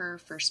out to her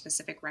for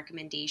specific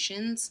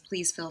recommendations,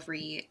 please feel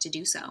free to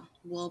do so.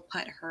 We'll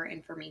put her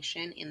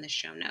information in the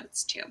show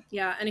notes too.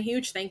 Yeah, and a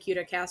huge thank you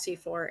to Cassie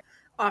for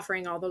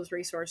offering all those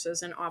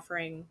resources and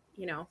offering,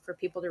 for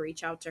people to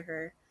reach out to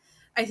her.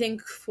 I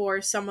think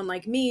for someone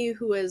like me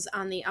who is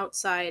on the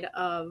outside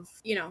of,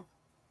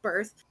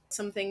 birth,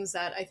 some things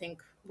that I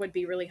think would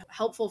be really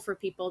helpful for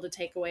people to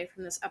take away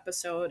from this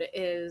episode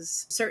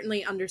is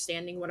certainly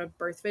understanding what a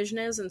birth vision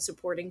is and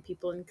supporting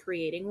people in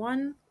creating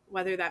one,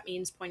 whether that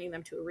means pointing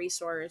them to a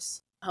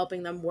resource,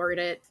 helping them word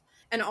it,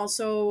 and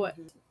also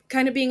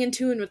kind of being in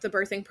tune with the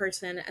birthing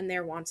person and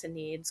their wants and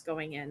needs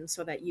going in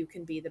so that you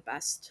can be the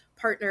best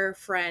partner,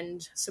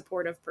 friend,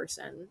 supportive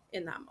person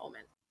in that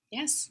moment.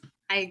 Yes,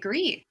 I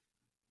agree.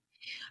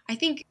 I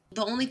think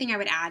the only thing I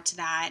would add to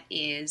that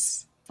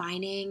is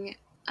finding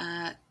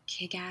a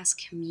kick-ass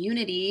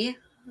community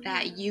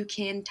that you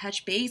can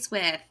touch base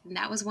with. And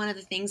that was one of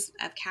the things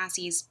of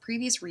Cassie's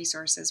previous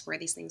resources, were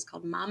these things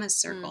called Mama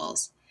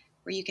Circles,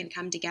 where you can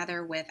come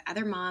together with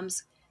other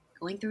moms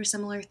going through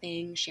similar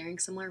things, sharing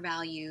similar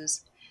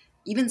values,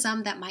 even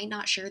some that might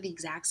not share the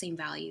exact same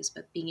values,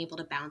 but being able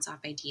to bounce off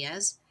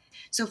ideas.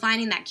 So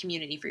finding that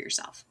community for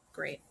yourself.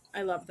 Great.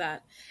 I love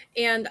that.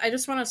 And I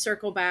just want to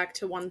circle back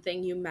to one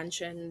thing you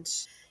mentioned.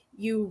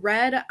 You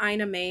read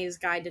Ina May's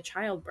Guide to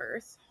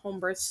Childbirth, Home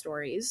Birth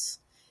Stories.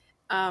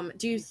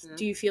 Do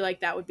you feel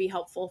like that would be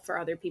helpful for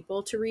other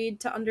people to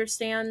read to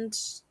understand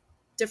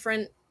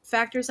different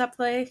factors at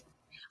play?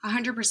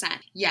 100%.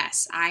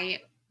 Yes,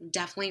 I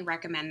definitely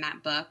recommend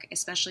that book,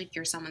 especially if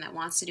you're someone that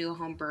wants to do a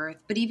home birth.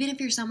 But even if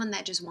you're someone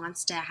that just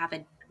wants to have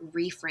a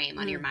reframe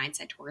on your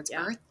mindset towards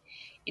birth,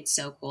 it's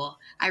so cool.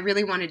 I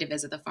really wanted to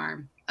visit the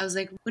farm. I was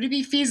like, would it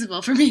be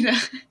feasible for me to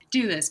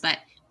do this? But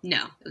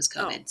no, it was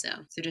COVID. So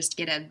just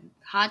get a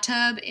hot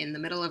tub in the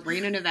middle of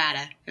Reno,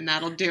 Nevada, and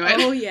that'll do it.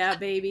 Oh, yeah,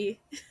 baby.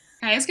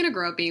 Kaya's going to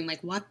grow up being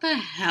like, what the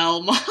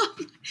hell, Mom?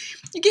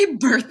 You gave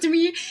birth to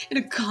me in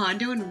a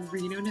condo in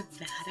Reno,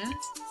 Nevada?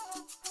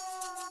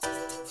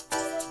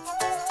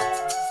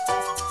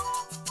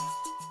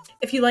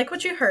 If you like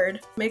what you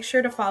heard, make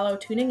sure to follow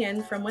Tuning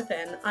In From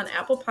Within on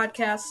Apple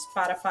Podcasts,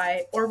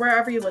 Spotify, or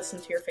wherever you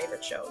listen to your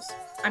favorite shows.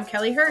 I'm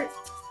Kelly Hurt.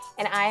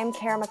 And I am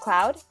Kara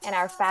McLeod, and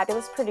our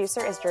fabulous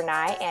producer is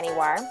Jernai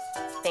Aniwar.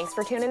 Thanks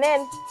for tuning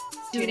in.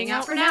 Tuning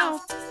out for now.